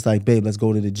was just like, babe, let's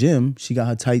go to the gym, she got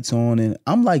her tights on and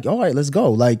I'm like, all right, let's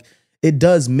go. Like, it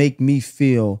does make me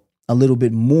feel a little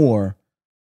bit more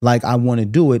like I want to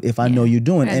do it if I know you're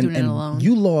doing it. And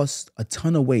you lost a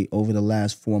ton of weight over the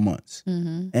last 4 months.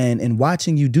 Mm-hmm. And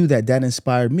watching you do that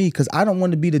inspired me because I don't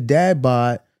want to be the dad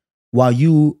bod while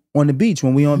you on the beach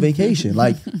when we on vacation.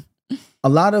 Like, a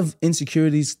lot of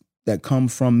insecurities that come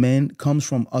from men comes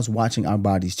from us watching our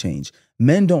bodies change.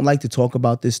 Men don't like to talk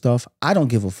about this stuff. I don't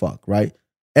give a fuck, right?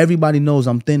 Everybody knows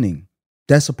I'm thinning.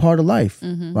 That's a part of life,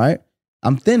 right?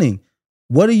 I'm thinning.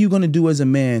 What are you going to do as a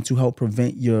man to help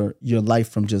prevent your life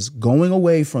from just going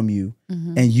away from you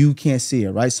and you can't see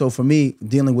it, right? So for me,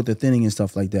 dealing with the thinning and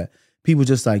stuff like that, people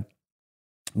just like,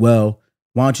 well,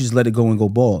 why don't you just let it go and go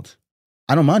bald?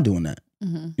 I don't mind doing that. You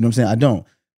know what I'm saying? I don't.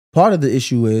 Part of the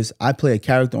issue is I play a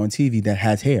character on TV that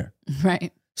has hair.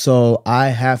 Right. So I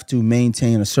have to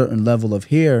maintain a certain level of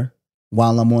hair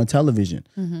while I'm on television.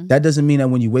 That doesn't mean that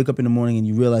when you wake up in the morning and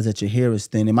you realize that your hair is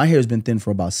thin, and my hair has been thin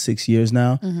for about 6 years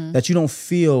now, that you don't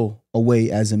feel a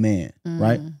way as a man,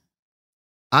 right?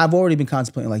 I've already been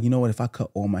contemplating, like, you know what, if I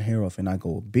cut all my hair off and I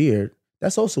go beard,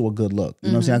 that's also a good look. You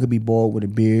know what I'm saying? I could be bald with a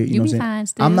beard. You know what I'm saying? Fine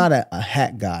still. I'm not a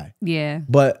hat guy. Yeah.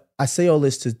 But I say all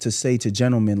this to say to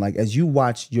gentlemen, like, as you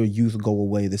watch your youth go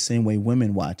away the same way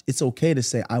women watch, it's okay to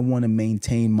say, I want to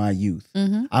maintain my youth.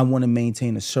 I want to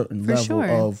maintain a certain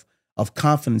level of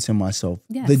confidence in myself.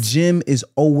 Yes. The gym is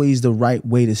always the right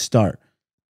way to start.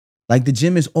 Like, the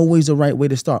gym is always the right way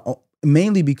to start.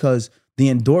 Mainly because the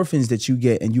endorphins that you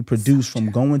get and you produce from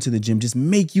going to the gym just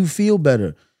make you feel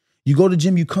better. You go to the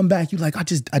gym, you come back, you like,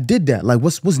 I did that. Like,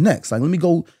 what's next? Like, let me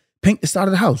go paint the side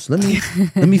of the house. Let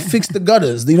me fix the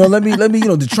gutters. Let me,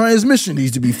 the transmission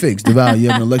needs to be fixed. Devale, you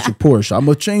have an electric Porsche. I'm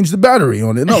gonna change the battery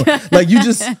on it. No, like, you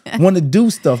just want to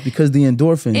do stuff because the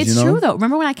endorphins. It's true though.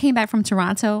 Remember when I came back from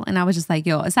Toronto and I was just like,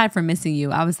 yo, aside from missing you,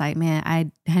 I was like, man,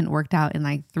 I hadn't worked out in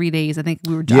like 3 days. I think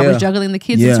I was juggling the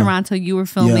kids in Toronto. You were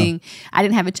filming. I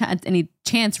didn't have any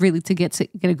chance really to get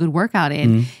a good workout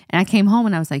in. And I came home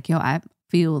and I was like, yo, I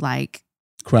feel like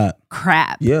crap.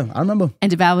 Yeah, I remember.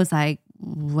 And Devale was like,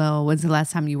 well, when's the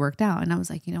last time you worked out? And I was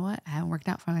like, you know what? I haven't worked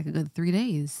out for like a good 3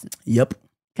 days. Yep.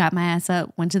 Got my ass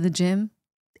up, went to the gym.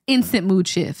 Instant mood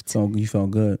shift. So you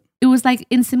felt good. It was like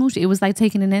instant mood shift. It was like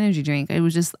taking an energy drink. It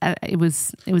was just, it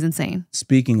was insane.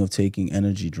 Speaking of taking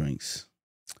energy drinks,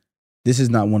 this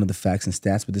is not one of the facts and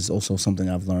stats, but this is also something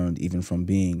I've learned even from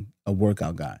being a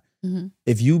workout guy.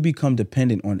 If you become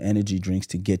dependent on energy drinks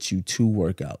to get you to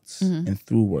workouts and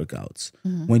through workouts,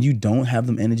 when you don't have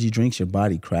them energy drinks, your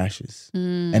body crashes.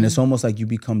 And it's almost like you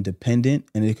become dependent,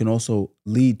 and it can also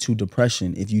lead to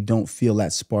depression if you don't feel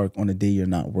that spark on the day you're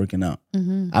not working out.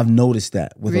 I've noticed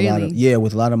that with a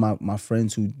lot of my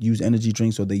friends who use energy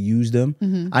drinks or they use them.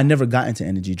 I never got into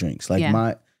energy drinks. Like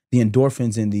the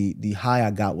endorphins and the high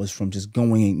I got was from just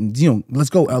going and, let's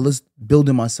go, let's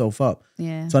building myself up.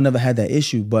 Yeah. So I never had that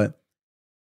issue. But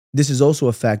this is also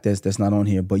a fact that's not on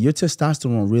here. But your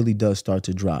testosterone really does start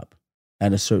to drop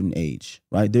at a certain age,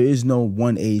 right? There is no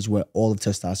one age where all of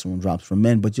testosterone drops for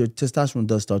men, but your testosterone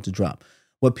does start to drop.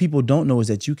 What people don't know is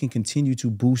that you can continue to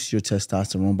boost your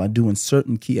testosterone by doing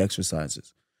certain key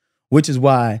exercises, which is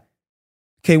why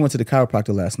Kay went to the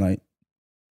chiropractor last night.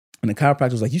 And the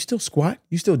chiropractor was like, you still squat?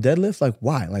 You still deadlift? Like,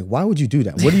 why? Like, why would you do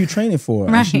that? What are you training for?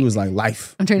 Right. And she was like,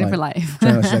 life. I'm training for life.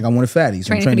 She's like, I want a fatty. So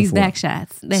training for these back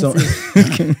shots. That's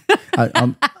it.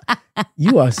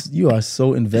 You are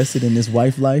so invested in this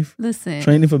wife life. Listen.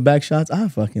 Training for back shots. I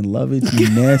fucking love it. You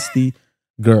nasty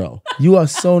girl. You are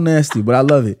so nasty, but I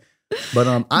love it.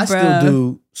 But I still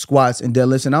do squats and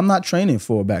deadlifts, and I'm not training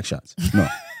for back shots. No.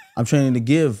 I'm training to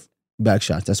give back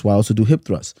shots. That's why I also do hip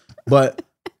thrusts. But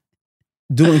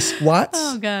doing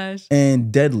squats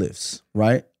and deadlifts,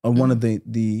 right, are one of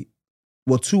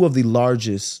two of the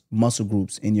largest muscle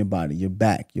groups in your body. Your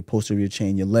back, your posterior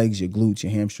chain, your legs, your glutes,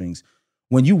 your hamstrings.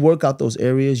 When you work out those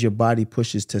areas, your body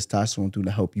pushes testosterone through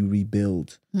to help you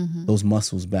rebuild those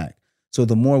muscles back. So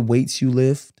the more weights you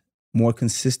lift, more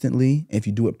consistently, if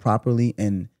you do it properly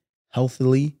and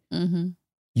healthily,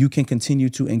 you can continue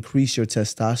to increase your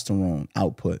testosterone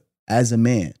output as a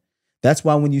man. That's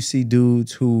why when you see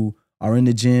dudes who are in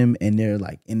the gym and they're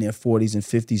like in their 40s and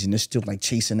 50s and they're still like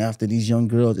chasing after these young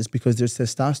girls, it's because their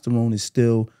testosterone is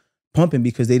still pumping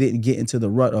because they didn't get into the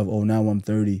rut of, oh, now I'm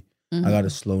 30, I got to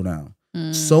slow down.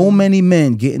 So many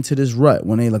men get into this rut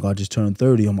when they like, I just turned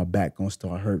 30, my back gonna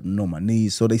start hurting on my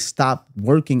knees. So they stop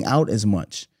working out as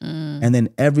much. And then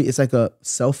it's like a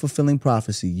self-fulfilling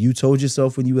prophecy. You told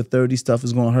yourself when you were 30 stuff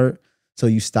is gonna hurt. So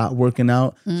you stopped working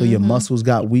out. So your muscles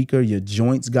got weaker. Your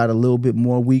joints got a little bit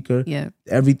more weaker. Yeah.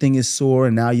 Everything is sore.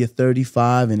 And now you're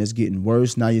 35 and it's getting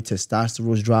worse. Now your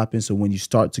testosterone is dropping. So when you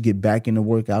start to get back in the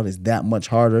workout, it's that much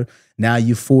harder. Now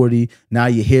you're 40. Now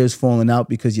your hair's falling out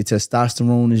because your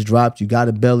testosterone is dropped. You got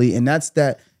a belly. And that's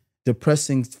that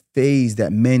depressing phase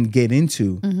that men get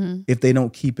into if they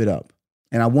don't keep it up.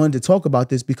 And I wanted to talk about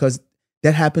this because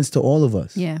that happens to all of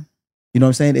us. Yeah. You know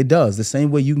what I'm saying? It does. The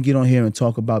same way you can get on here and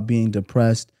talk about being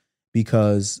depressed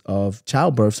because of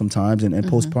childbirth sometimes and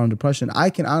postpartum depression. I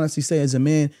can honestly say as a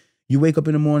man, you wake up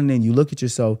in the morning and you look at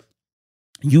yourself,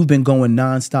 you've been going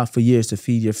nonstop for years to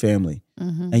feed your family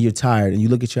and you're tired and you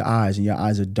look at your eyes and your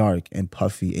eyes are dark and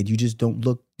puffy and you just don't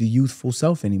look the youthful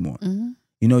self anymore.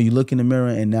 You know, you look in the mirror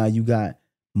and now you got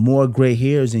more gray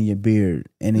hairs in your beard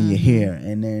and in your hair,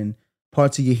 and then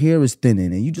parts of your hair is thinning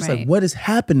and you just like, what is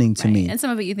happening to me? And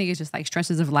some of it you think is just like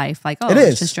stresses of life. Like, oh, it it's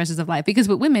is just stresses of life. Because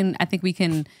with women, I think we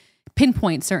can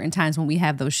pinpoint certain times when we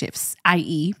have those shifts,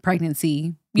 i.e.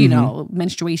 pregnancy, you know,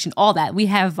 menstruation, all that. We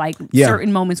have like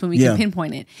certain moments when we can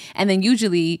pinpoint it. And then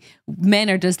usually men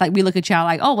are just like, we look at y'all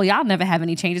like, oh, well, y'all never have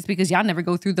any changes because y'all never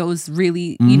go through those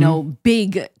really, you know,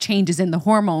 big changes in the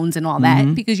hormones and all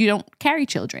that because you don't carry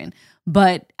children.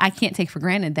 But I can't take for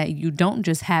granted that you don't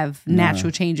just have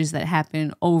natural changes that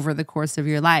happen over the course of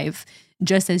your life,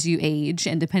 just as you age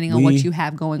and depending on what you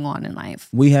have going on in life.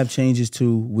 We have changes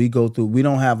too. We go through, we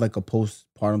don't have like a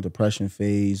postpartum depression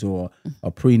phase or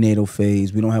a prenatal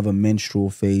phase. We don't have a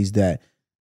menstrual phase that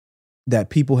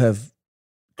people have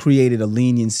created a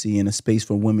leniency and a space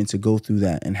for women to go through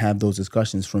that and have those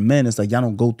discussions. For men, it's like, y'all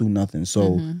don't go through nothing.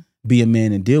 So be a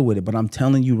man and deal with it. But I'm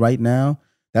telling you right now,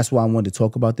 that's why I wanted to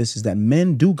talk about this, is that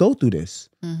men do go through this.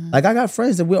 Like I got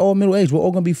friends that we're all middle-aged. We're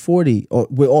all going to be 40, or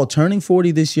we're all turning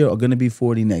 40 this year or going to be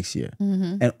 40 next year.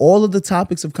 And all of the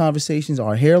topics of conversations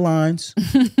are hairlines,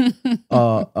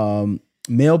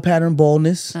 male pattern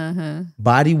baldness,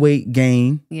 body weight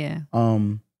gain,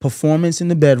 performance in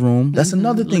the bedroom. That's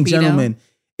another thing, libido. Gentlemen.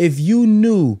 If you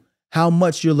knew how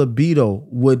much your libido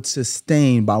would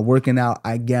sustain by working out,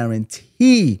 I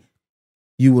guarantee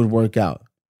you would work out.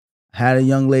 Had a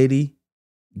young lady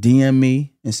DM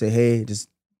me and say, hey, just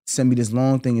send me this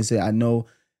long thing and say, I know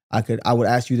I would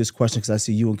ask you this question because I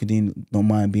see you and Kadeen don't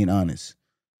mind being honest.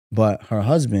 But her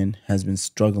husband has been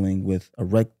struggling with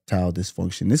erectile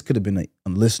dysfunction. This could have been a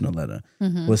listener letter.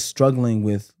 Was struggling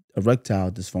with erectile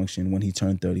dysfunction when he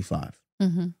turned 35.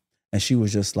 And she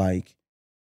was just like,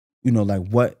 you know, like,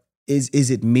 what is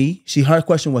it me? Her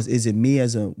question was, is it me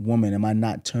as a woman? Am I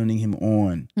not turning him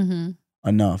on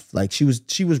enough. Like she was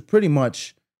pretty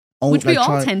much which we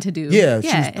all tend to do. Yeah, she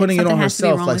was putting it on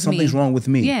herself like something's wrong with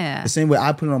me. Yeah. The same way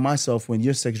I put it on myself when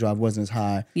your sex drive wasn't as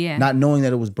high. Yeah. Not knowing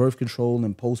that it was birth control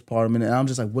and postpartum. And I'm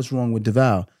just like, what's wrong with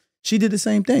Devale? She did the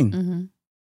same thing. Mm-hmm.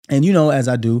 And you know, as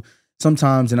I do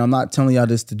sometimes, and I'm not telling y'all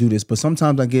this to do this, but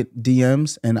sometimes I get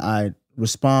DMs and I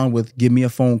respond with give me a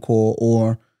phone call,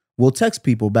 or we'll text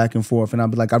people back and forth. And I'll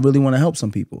be like, I really want to help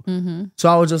some people. Mm-hmm. So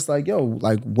I was just like, yo,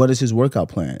 like, what is his workout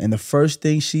plan? And the first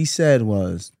thing she said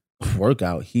was,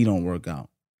 workout, he don't work out.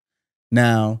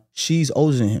 Now, she's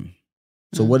older than him.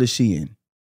 So what is she in?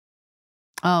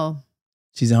 Oh.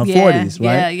 She's in her 40s,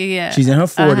 right? Yeah. She's in her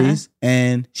 40s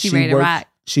and she ready to rock.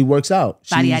 She works out.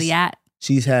 Yada.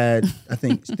 She's had, I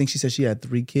think she said she had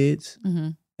 3 kids. Mm-hmm.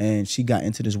 And she got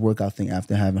into this workout thing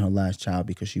after having her last child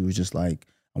because she was just like,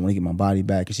 I want to get my body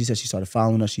back. And she said she started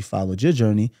following us. She followed your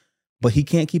journey, but he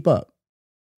can't keep up.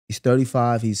 He's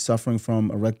 35. He's suffering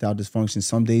from erectile dysfunction.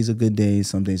 Some days are good days.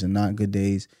 Some days are not good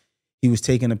days. He was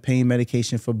taking a pain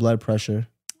medication for blood pressure.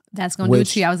 That's going to do it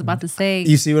to you. I was about to say.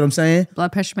 You see what I'm saying?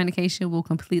 Blood pressure medication will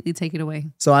completely take it away.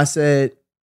 So I said,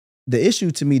 the issue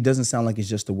to me doesn't sound like it's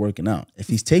just the working out. If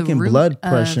he's taking blood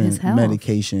pressure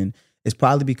medication, it's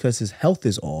probably because his health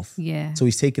is off. Yeah. So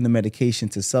he's taking the medication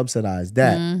to subsidize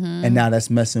that. Mm-hmm. And now that's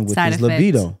messing with Side his effects.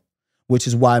 libido, which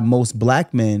is why most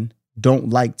black men don't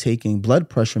like taking blood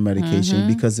pressure medication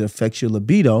because it affects your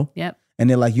libido. Yep. And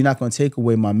they're like, you're not going to take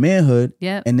away my manhood.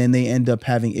 Yep. And then they end up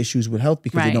having issues with health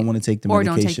because they don't want to take the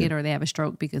medication. Or don't take it, or they have a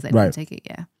stroke because they don't take it.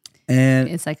 Yeah. And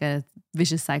it's like a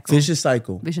vicious cycle.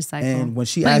 And when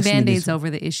she putting asked Band-Aids me over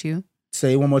the issue.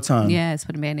 Say it one more time. Yeah, it's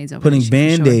putting Band-Aids over putting the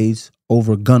issue. Band-Aids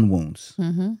over gun wounds.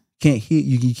 Mm-hmm.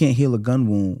 You can't heal a gun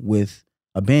wound with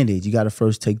a Band-Aid. You got to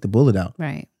first take the bullet out.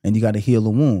 Right. And you got to heal a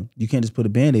wound. You can't just put a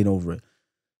Band-Aid over it.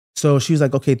 So she was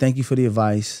like, okay, thank you for the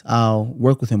advice. I'll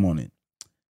work with him on it.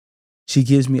 She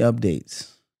gives me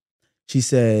updates. She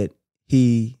said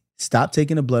he stopped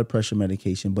taking the blood pressure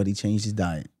medication, but he changed his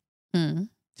diet. Mm.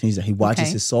 He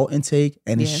watches his salt intake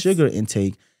and his sugar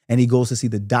intake, and he goes to see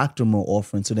the doctor more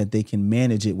often so that they can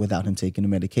manage it without him taking the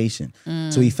medication.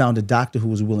 So he found a doctor who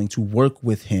was willing to work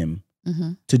with him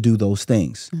to do those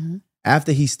things. Mm-hmm.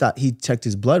 After he checked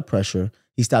his blood pressure,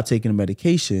 he stopped taking the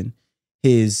medication,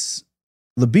 his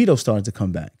libido started to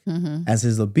come back. Mm-hmm. As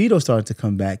his libido started to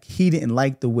come back, he didn't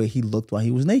like the way he looked while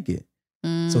he was naked.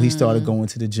 So he started going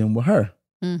to the gym with her.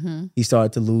 Mm-hmm. He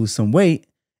started to lose some weight.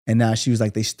 And now she was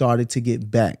like, they started to get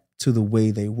back to the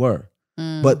way they were.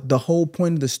 But the whole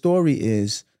point of the story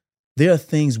is there are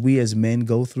things we as men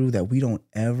go through that we don't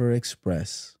ever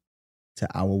express to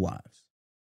our wives,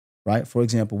 right? For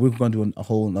example, we're going to do a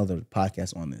whole another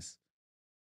podcast on this.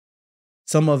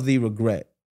 Some of the regret,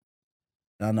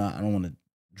 I don't want to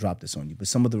drop this on you, but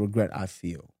some of the regret I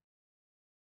feel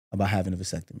about having a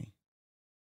vasectomy,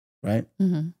 right?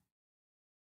 Mm-hmm.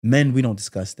 Men, we don't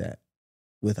discuss that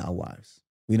with our wives.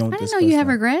 We don't. I didn't know you have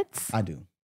regrets. I do,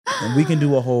 and we can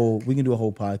do a whole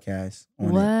podcast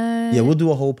on what? it. Yeah, we'll do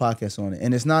a whole podcast on it,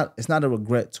 and it's not a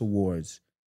regret towards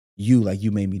you, like you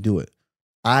made me do it.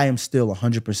 I am still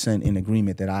 100% in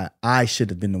agreement that I should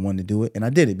have been the one to do it, and I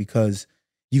did it because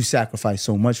you sacrificed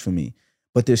so much for me.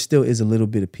 But there still is a little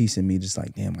bit of peace in me, just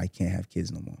like, damn, I can't have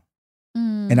kids no more.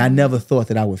 And I never thought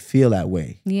that I would feel that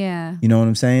way. Yeah. You know what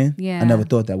I'm saying? Yeah. I never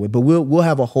thought that way. But we'll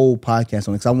have a whole podcast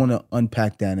on it because I want to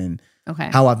unpack that and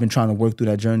how I've been trying to work through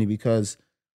that journey, because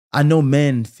I know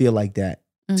men feel like that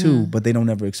too, but they don't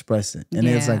ever express it. And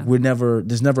it's like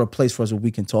there's never a place for us where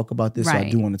we can talk about this. Right. So I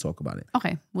do want to talk about it.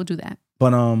 Okay, we'll do that.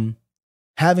 But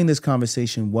having this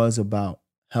conversation was about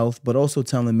health, but also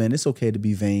telling men it's okay to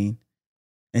be vain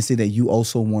and say that you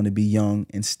also want to be young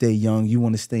and stay young. You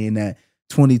want to stay in that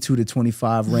 22 to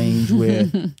 25 range where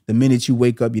the minute you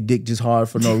wake up, your dick just hard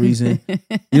for no reason.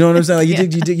 You know what I'm saying? Like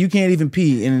your dick, you can't even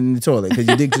pee in the toilet because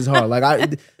your dick just hard.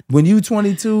 Like when you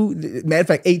 22, matter of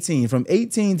fact, 18, from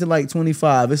 18 to like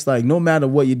 25, it's like no matter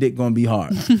what, your dick gonna be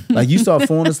hard. Like you start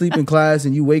falling asleep in class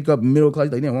and you wake up in middle of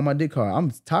class, like, damn, why my dick hard?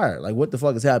 I'm tired. Like what the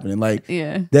fuck is happening? Like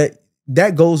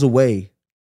that goes away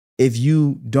if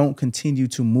you don't continue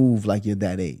to move like you're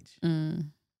that age.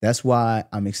 That's why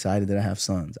I'm excited that I have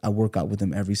sons. I work out with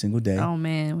them every single day. Oh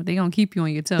man, they gonna keep you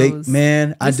on your toes.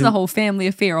 This is a whole family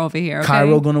affair over here. Okay?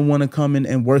 Cairo gonna want to come in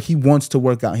and work. He wants to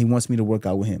work out. He wants me to work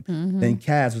out with him. Then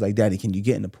Kaz was like, Daddy, can you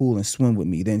get in the pool and swim with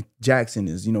me? Then Jackson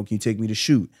is, can you take me to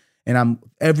shoot? And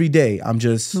every day I'm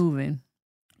just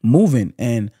moving.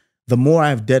 And the more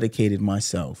I've dedicated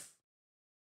myself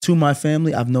to my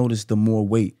family, I've noticed the more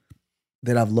weight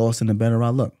that I've lost and the better I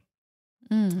look.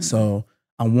 So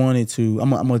I wanted to, I'm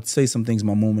going to say some things in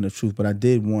my moment of truth, but I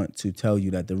did want to tell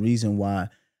you that the reason why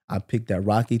I picked that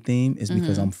Rocky theme is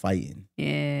because I'm fighting.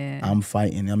 Yeah. I'm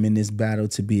fighting. I'm in this battle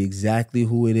to be exactly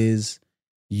who it is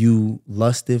you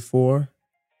lusted for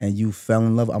and you fell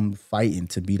in love. I'm fighting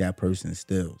to be that person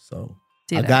still. So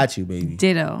Ditto. I got you, baby.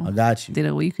 Ditto. I got you.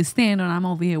 Ditto. Well, you can stand on. I'm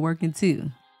over here working too.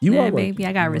 You are working. Baby.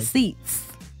 I got receipts.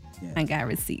 Yeah. I got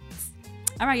receipts.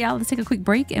 All right, y'all. Let's take a quick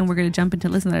break and we're going to jump into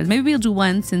listener letters. Maybe we'll do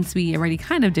one since we already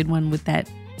kind of did one with that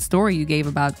story you gave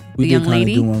about the young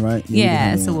lady. We did kind of do one, right?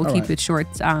 Yeah, so we'll keep it short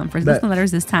for listener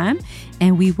letters this time,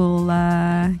 and we will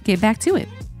get back to it.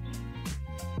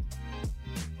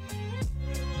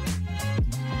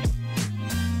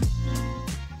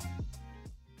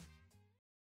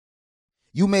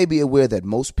 You may be aware that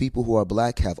most people who are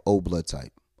black have O blood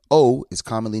type. O is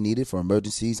commonly needed for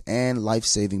emergencies and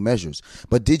life-saving measures.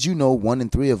 But did you know 1 in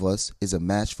 3 of us is a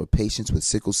match for patients with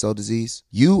sickle cell disease?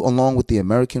 You, along with the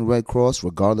American Red Cross,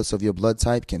 regardless of your blood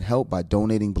type, can help by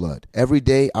donating blood. Every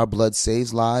day, our blood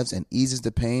saves lives and eases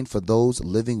the pain for those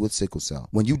living with sickle cell.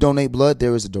 When you donate blood,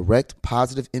 there is a direct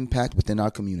positive impact within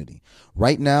our community.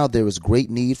 Right now, there is great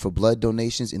need for blood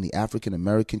donations in the African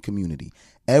American community.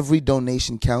 Every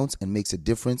donation counts and makes a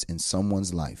difference in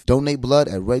someone's life. Donate blood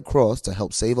at Red Cross to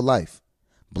help save a life.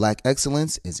 Black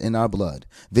excellence is in our blood.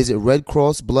 Visit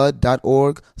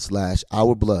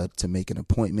redcrossblood.org/ourblood to make an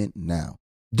appointment now.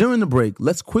 During the break,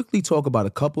 let's quickly talk about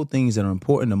a couple things that are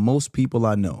important to most people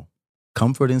I know.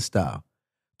 Comfort and style.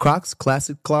 Crocs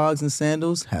classic clogs and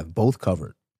sandals have both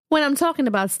covered. When I'm talking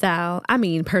about style, I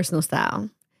mean personal style.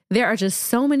 There are just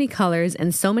so many colors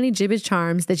and so many Jibbitz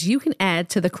charms that you can add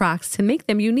to the Crocs to make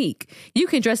them unique. You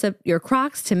can dress up your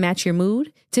Crocs to match your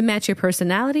mood, to match your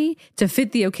personality, to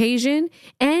fit the occasion,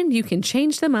 and you can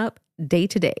change them up day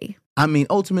to day. I mean,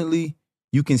 ultimately,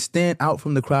 you can stand out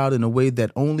from the crowd in a way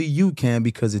that only you can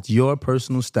because it's your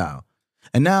personal style.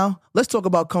 And now, let's talk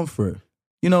about comfort.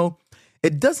 You know,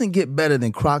 it doesn't get better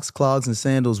than Crocs, clogs, and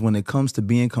sandals when it comes to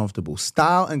being comfortable.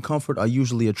 Style and comfort are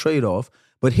usually a trade-off,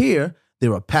 but here,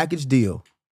 they're a package deal.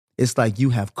 It's like you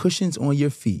have cushions on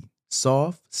your feet.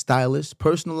 Soft, stylish,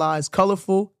 personalized,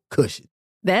 colorful cushion.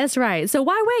 That's right. So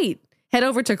why wait? Head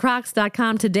over to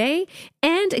crocs.com today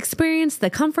and experience the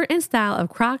comfort and style of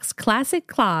Crocs classic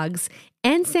clogs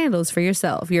and sandals for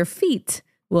yourself. Your feet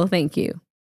will thank you.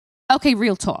 Okay,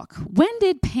 real talk. When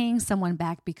did paying someone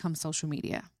back become social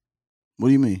media? What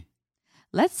do you mean?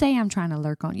 Let's say I'm trying to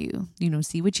lurk on you,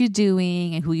 see what you're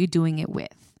doing and who you're doing it with.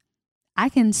 I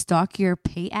can stalk your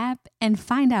pay app and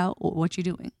find out what you're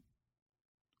doing.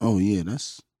 Oh, yeah,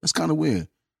 that's kind of weird.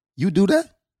 You do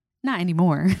that? Not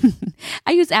anymore.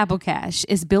 I use Apple Cash.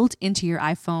 It's built into your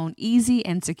iPhone, easy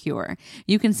and secure.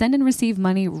 You can send and receive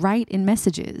money right in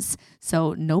messages,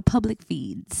 so no public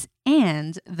feeds.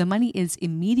 And the money is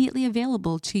immediately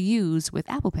available to use with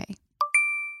Apple Pay.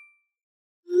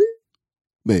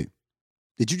 Babe,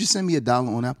 did you just send me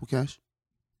 $1 on Apple Cash?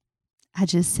 I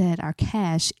just said our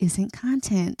cash isn't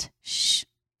content. Shh.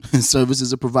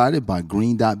 Services are provided by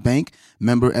Green Dot Bank,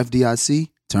 member FDIC.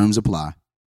 Terms apply.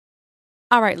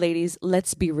 All right, ladies,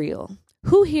 let's be real.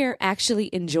 Who here actually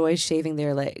enjoys shaving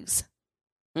their legs?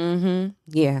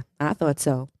 Yeah, I thought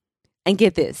so. And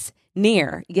get this,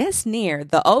 Nair, yes, Nair,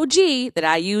 the OG that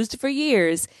I used for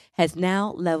years, has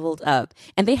now leveled up.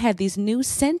 And they have these new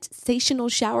sensational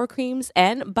shower creams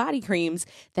and body creams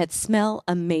that smell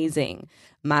amazing.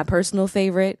 My personal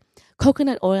favorite,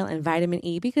 coconut oil and vitamin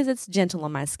E because it's gentle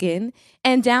on my skin.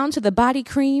 And down to the body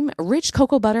cream, rich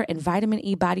cocoa butter and vitamin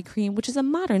E body cream, which is a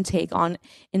modern take on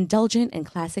indulgent and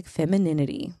classic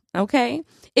femininity. Okay?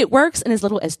 It works in as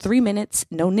little as 3 minutes,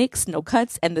 no nicks, no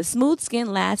cuts, and the smooth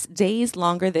skin lasts days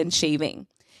longer than shaving.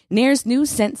 Nair's new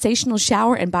sensational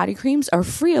shower and body creams are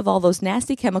free of all those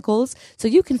nasty chemicals, so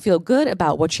you can feel good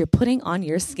about what you're putting on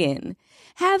your skin.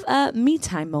 Have a me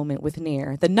time moment with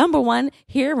Nair, the #1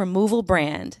 hair removal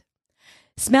brand.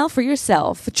 Smell for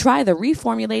yourself. Try the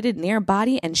reformulated Nair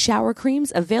body and shower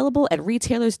creams available at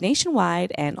retailers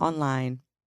nationwide and online.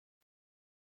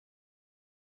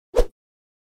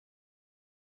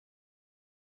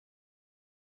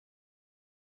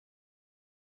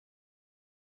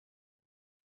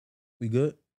 We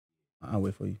good? I'll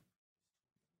wait for you.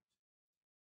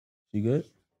 You good?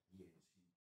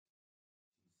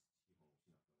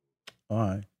 All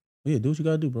right. Yeah, do what you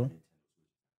gotta do, bro.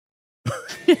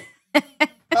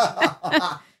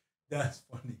 That's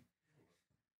funny.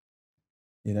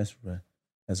 Yeah, that's red.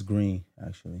 That's green,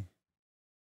 actually.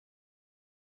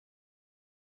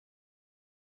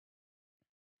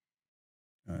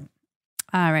 All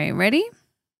right, ready?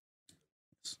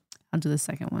 I'll do the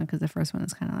second one because the first one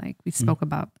is kind of like we spoke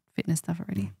about fitness stuff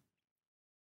already.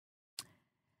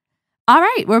 All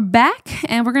right, we're back,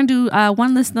 and we're going to do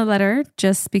one listener letter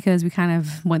just because we kind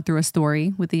of went through a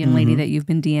story with the young lady that you've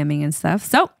been DMing and stuff.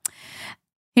 So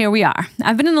here we are.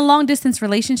 I've been in a long-distance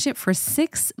relationship for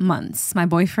 6 months. My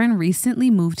boyfriend recently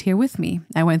moved here with me.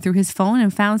 I went through his phone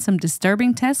and found some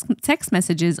disturbing text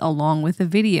messages along with a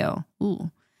video.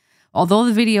 Ooh. Although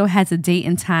the video has a date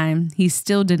and time, he's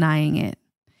still denying it.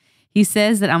 He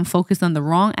says that I'm focused on the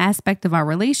wrong aspect of our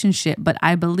relationship, but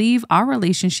I believe our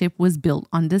relationship was built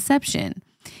on deception.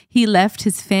 He left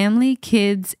his family,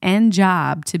 kids, and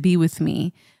job to be with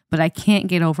me, but I can't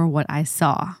get over what I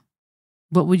saw.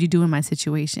 What would you do in my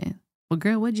situation? Well,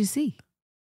 girl, what'd you see?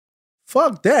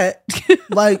 Fuck that.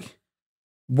 Like,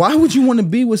 why would you want to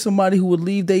be with somebody who would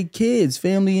leave their kids,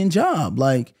 family, and job?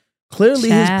 Like, clearly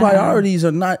his priorities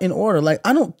are not in order. Like,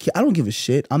 I don't give a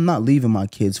shit. I'm not leaving my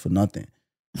kids for nothing.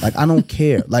 Like, I don't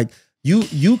care. Like,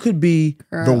 you could be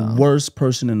the worst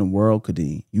person in the world,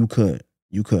 Kadeem. You could,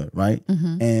 right?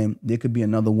 And there could be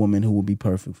another woman who will be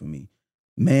perfect for me.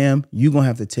 Ma'am, you're going to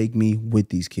have to take me with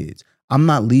these kids. I'm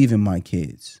not leaving my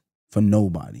kids for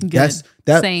nobody. Good.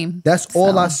 Same. That's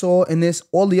all I saw in this.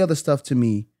 All the other stuff to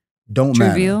me don't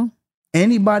matter.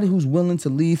 Anybody who's willing to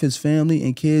leave his family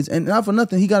and kids, and not for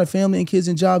nothing, he got a family and kids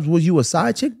and jobs. Was you a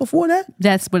side chick before that?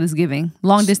 That's what it's giving.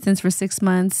 Long distance for 6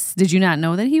 months. Did you not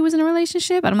know that he was in a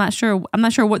relationship? I'm not sure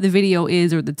what the video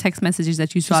is or the text messages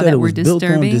that you saw that were disturbing.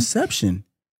 Built on deception.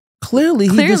 Clearly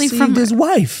he deceived his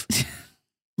wife.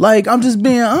 Like, I'm just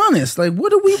being honest. Like,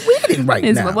 what are we reading right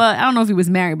now? Well, I don't know if he was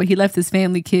married, but he left his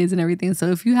family, kids, and everything. So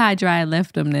if you high dry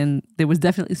left him, then there was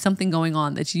definitely something going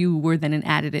on that you were then an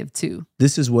additive to.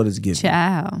 This is what it's giving.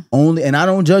 Ciao. Only, and I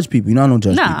don't judge people. You know, I don't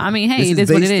judge people. No, I mean, hey, it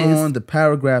is what it is. Based on the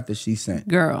paragraph that she sent.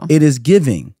 Girl. It is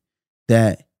giving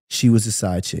that she was a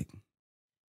side chick.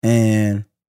 And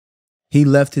he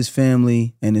left his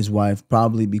family and his wife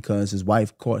probably because his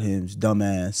wife caught his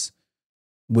dumbass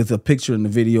with a picture in the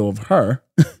video of her.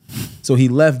 So he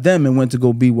left them and went to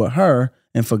go be with her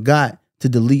and forgot to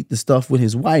delete the stuff with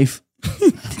his wife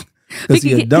because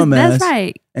he a dumbass. That's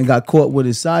right. And got caught with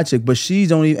his side chick. But she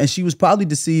was probably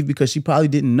deceived because she probably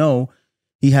didn't know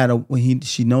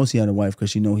she knows he had a wife because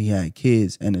she know he had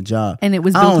kids and a job. And it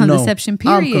was built on deception,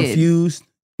 period. I'm confused.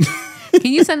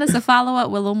 Can you send us a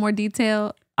follow-up with a little more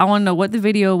detail? I want to know what the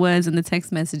video was and the text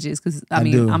messages because,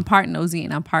 I'm part nosy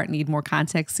and I'm part need more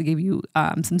context to give you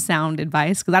some sound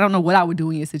advice because I don't know what I would do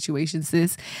in your situation,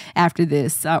 sis, after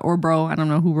this. Or bro, I don't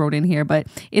know who wrote in here, but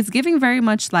it's giving very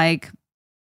much like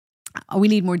we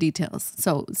need more details.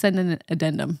 So send an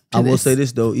addendum to I will say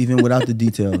this, though, even without the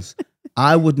details,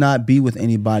 I would not be with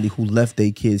anybody who left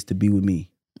their kids to be with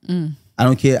me. I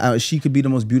don't care. She could be the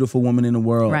most beautiful woman in the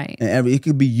world. Right. And it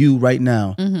could be you right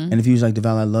now. And if he was like,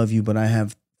 Devale, I love you, but I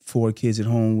have 4 kids at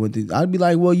home with it, I'd be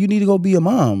like, well, you need to go be a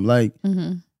mom. Like,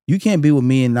 you can't be with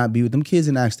me and not be with them kids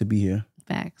and ask to be here.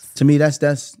 Facts. To me,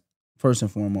 that's first and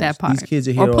foremost. That part. These kids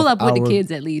are here. Or pull up with the kids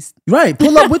at least. Right.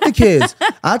 Pull up with the kids.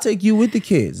 I'll take you with the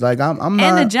kids. Like, I'm not.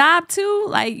 And the job too.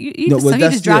 Like, he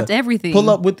just dropped everything. Pull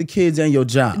up with the kids and your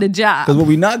job. The job. Because what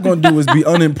we're not going to do is be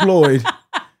unemployed.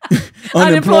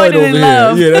 Unemployed over here.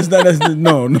 Love. Yeah, that's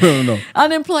no.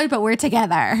 Unemployed, but we're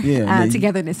together. Yeah,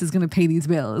 togetherness is going to pay these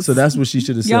bills. So that's what she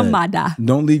should have said. Your mother.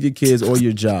 Don't leave your kids or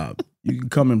your job. You can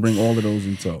come and bring all of those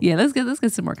in tow. Yeah, let's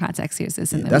get some more context here,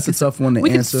 sis. And that's a tough one to answer.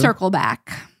 We can circle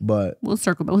back. But we'll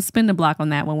circle back. We'll spin the block on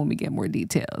that one when we get more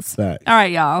details. Facts. All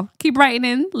right, y'all. Keep writing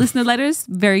in listener letters.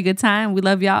 Very good time. We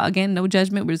love y'all. Again, no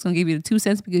judgment. We're just going to give you the 2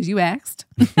 cents because you asked.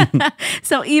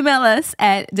 So email us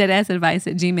at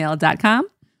deadassadvice@gmail.com.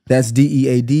 That's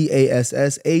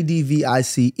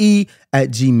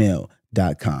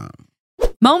DEADASSADVICE@gmail.com.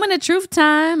 Moment of truth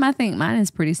time. I think mine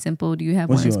is pretty simple. Do you have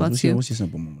one as well too? What's your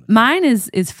simple moment? Mine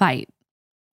is fight.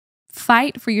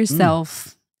 Fight for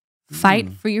yourself.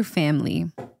 Fight for your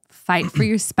family. Fight for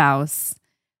your spouse.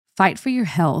 Fight for your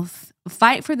health.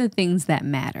 Fight for the things that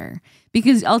matter.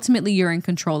 Because ultimately you're in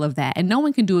control of that. And no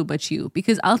one can do it but you.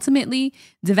 Because ultimately,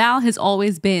 Devale has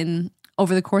always been,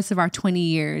 over the course of our 20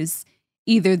 years,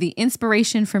 either the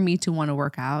inspiration for me to want to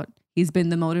work out. He's been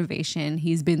the motivation.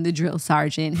 He's been the drill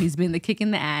sergeant. He's been the kick in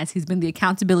the ass. He's been the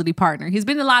accountability partner. He's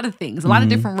been a lot of things, a lot of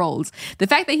different roles. The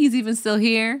fact that he's even still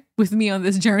here with me on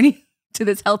this journey to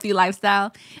this healthy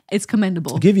lifestyle, it's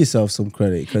commendable. Give yourself some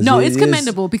credit. No, it's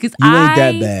commendable because you ain't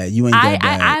that bad. You ain't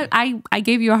that bad. I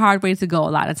gave you a hard way to go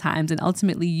a lot of times, and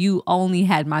ultimately you only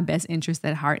had my best interest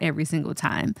at heart every single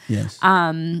time. Yes.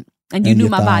 And you knew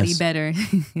my body better.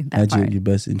 Had your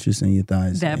best interest in your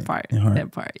thighs. That part.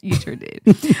 You sure did.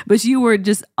 But you were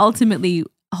just ultimately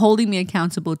holding me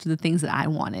accountable to the things that I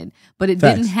wanted. But it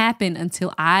didn't happen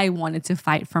until I wanted to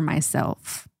fight for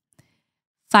myself.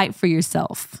 Fight for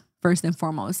yourself. first and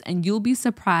foremost. And you'll be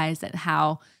surprised at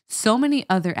how so many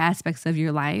other aspects of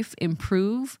your life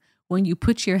improve when you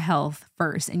put your health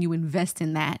first and you invest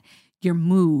in that, your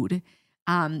mood,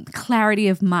 clarity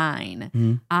of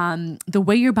mind, the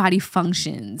way your body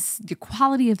functions, your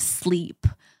quality of sleep,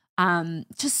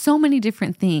 just so many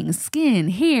different things, skin,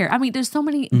 hair. I mean, there's so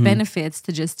many benefits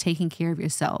to just taking care of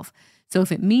yourself. So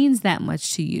if it means that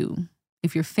much to you,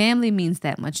 if your family means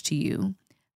that much to you,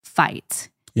 fight.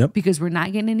 Yep. Because we're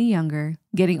not getting any younger.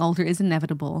 Getting older is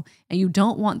inevitable. And you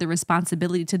don't want the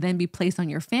responsibility to then be placed on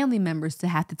your family members to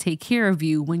have to take care of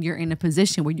you when you're in a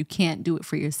position where you can't do it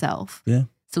for yourself. Yeah.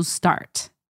 So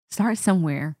start. Start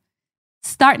somewhere.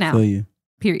 Start now. I feel you.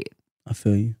 Period. I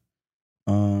feel you.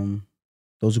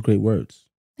 Those are great words.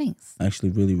 Thanks.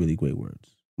 Actually, really, really great words.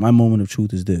 My moment of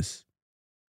truth is this.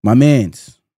 My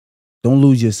mans, don't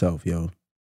lose yourself, yo.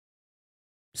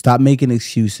 Stop making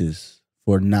excuses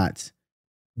for not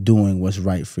doing what's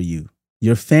right for you.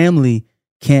 Your family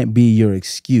can't be your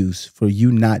excuse for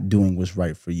you not doing what's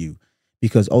right for you,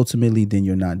 because ultimately then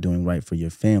you're not doing right for your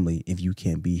family if you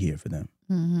can't be here for them.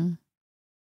 Mm-hmm.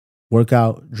 Work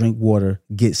out, drink water,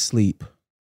 get sleep.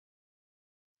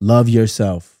 Love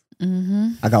yourself.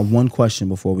 Mm-hmm. I got one question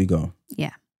before we go.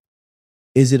 Yeah.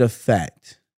 Is it a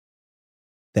fact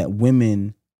that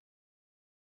women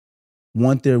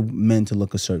want their men to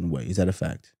look a certain way? Is that a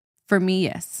fact? For me,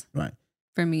 yes. Right.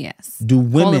 For me, yes. Do Call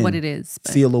it women what it is,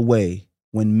 but feel a way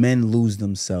when men lose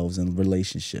themselves in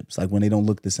relationships, like when they don't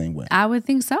look the same way? I would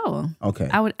think so. Okay.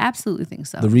 I would absolutely think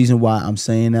so. The reason why I'm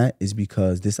saying that is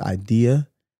because this idea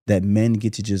that men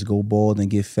get to just go bald and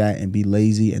get fat and be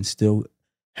lazy and still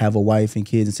have a wife and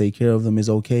kids and take care of them is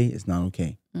okay. It's not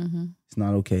okay. Mm-hmm. It's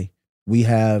not okay. We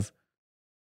have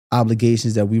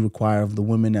obligations that we require of the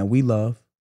women that we love.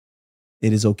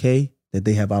 It is okay that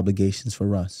they have obligations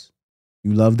for us.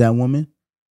 You love that woman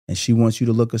and she wants you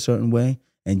to look a certain way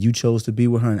and you chose to be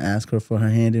with her and ask her for her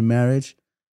hand in marriage.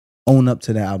 Own up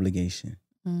to that obligation.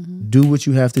 Mm-hmm. Do what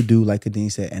you have to do, like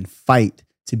Kadeen said, and fight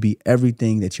to be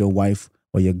everything that your wife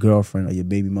or your girlfriend or your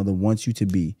baby mother wants you to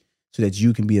be, so that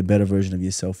you can be a better version of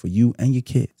yourself for you and your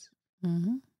kids.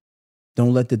 Mm-hmm.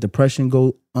 Don't let the depression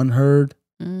go unheard.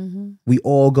 Mm-hmm. We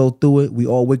all go through it. We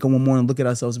all wake up one morning and look at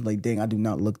ourselves and be like, dang, I do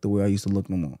not look the way I used to look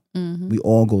no more. Mm-hmm. We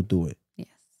all go through it. Yes.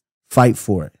 Fight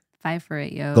for it. Fight for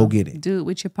it, yo. Go get it. Do it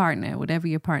with your partner. Whatever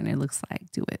your partner looks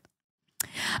like, do it.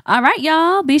 All right,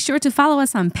 y'all. Be sure to follow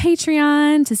us on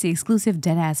Patreon to see exclusive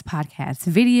Deadass Podcast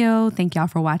video. Thank y'all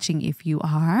for watching if you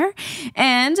are.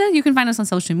 And you can find us on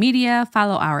social media.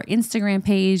 Follow our Instagram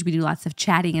page. We do lots of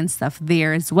chatting and stuff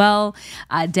there as well.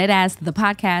 Deadass the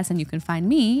Podcast. And you can find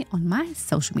me on my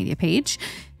social media page.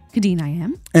 Kadeen, I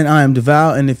am. And I am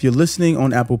Devale. And if you're listening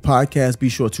on Apple Podcasts, be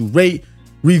sure to rate,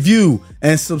 review,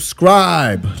 and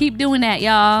subscribe. Keep doing that,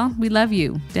 y'all. We love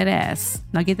you. Deadass.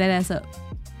 Now get that ass up.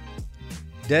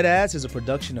 Deadass is a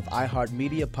production of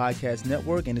iHeartMedia Podcast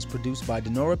Network and is produced by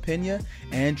Denora Pena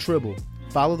and Tribble.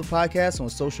 Follow the podcast on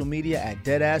social media at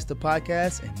Deadass the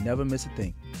Podcast and never miss a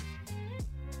thing.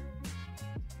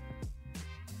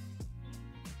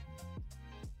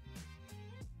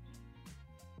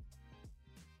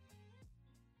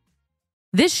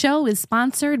 This show is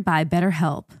sponsored by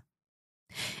BetterHelp.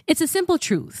 It's a simple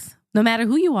truth. No matter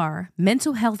who you are,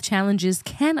 mental health challenges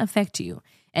can affect you,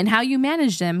 and how you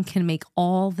manage them can make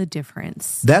all the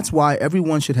difference. That's why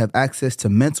everyone should have access to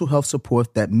mental health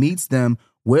support that meets them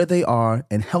where they are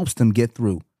and helps them get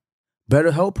through.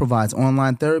 BetterHelp provides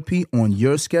online therapy on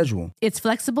your schedule. It's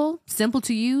flexible, simple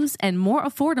to use, and more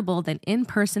affordable than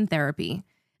in-person therapy.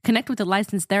 Connect with a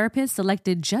licensed therapist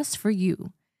selected just for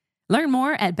you. Learn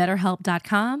more at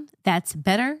BetterHelp.com. That's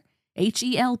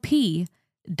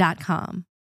BetterHelp.com.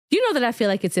 You know that I feel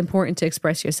like it's important to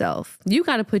express yourself. You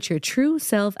got to put your true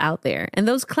self out there. And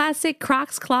those classic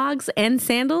Crocs, clogs, and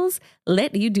sandals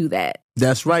let you do that.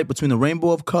 That's right. Between the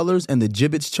rainbow of colors and the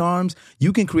Gibbets charms,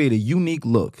 you can create a unique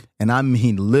look. And I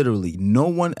mean, literally, no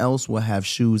one else will have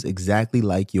shoes exactly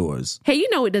like yours. Hey, you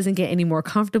know it doesn't get any more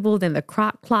comfortable than the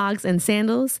Croc, clogs, and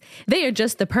sandals. They are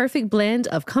just the perfect blend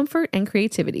of comfort and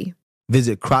creativity.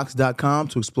 Visit Crocs.com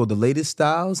to explore the latest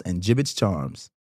styles and Gibbets charms.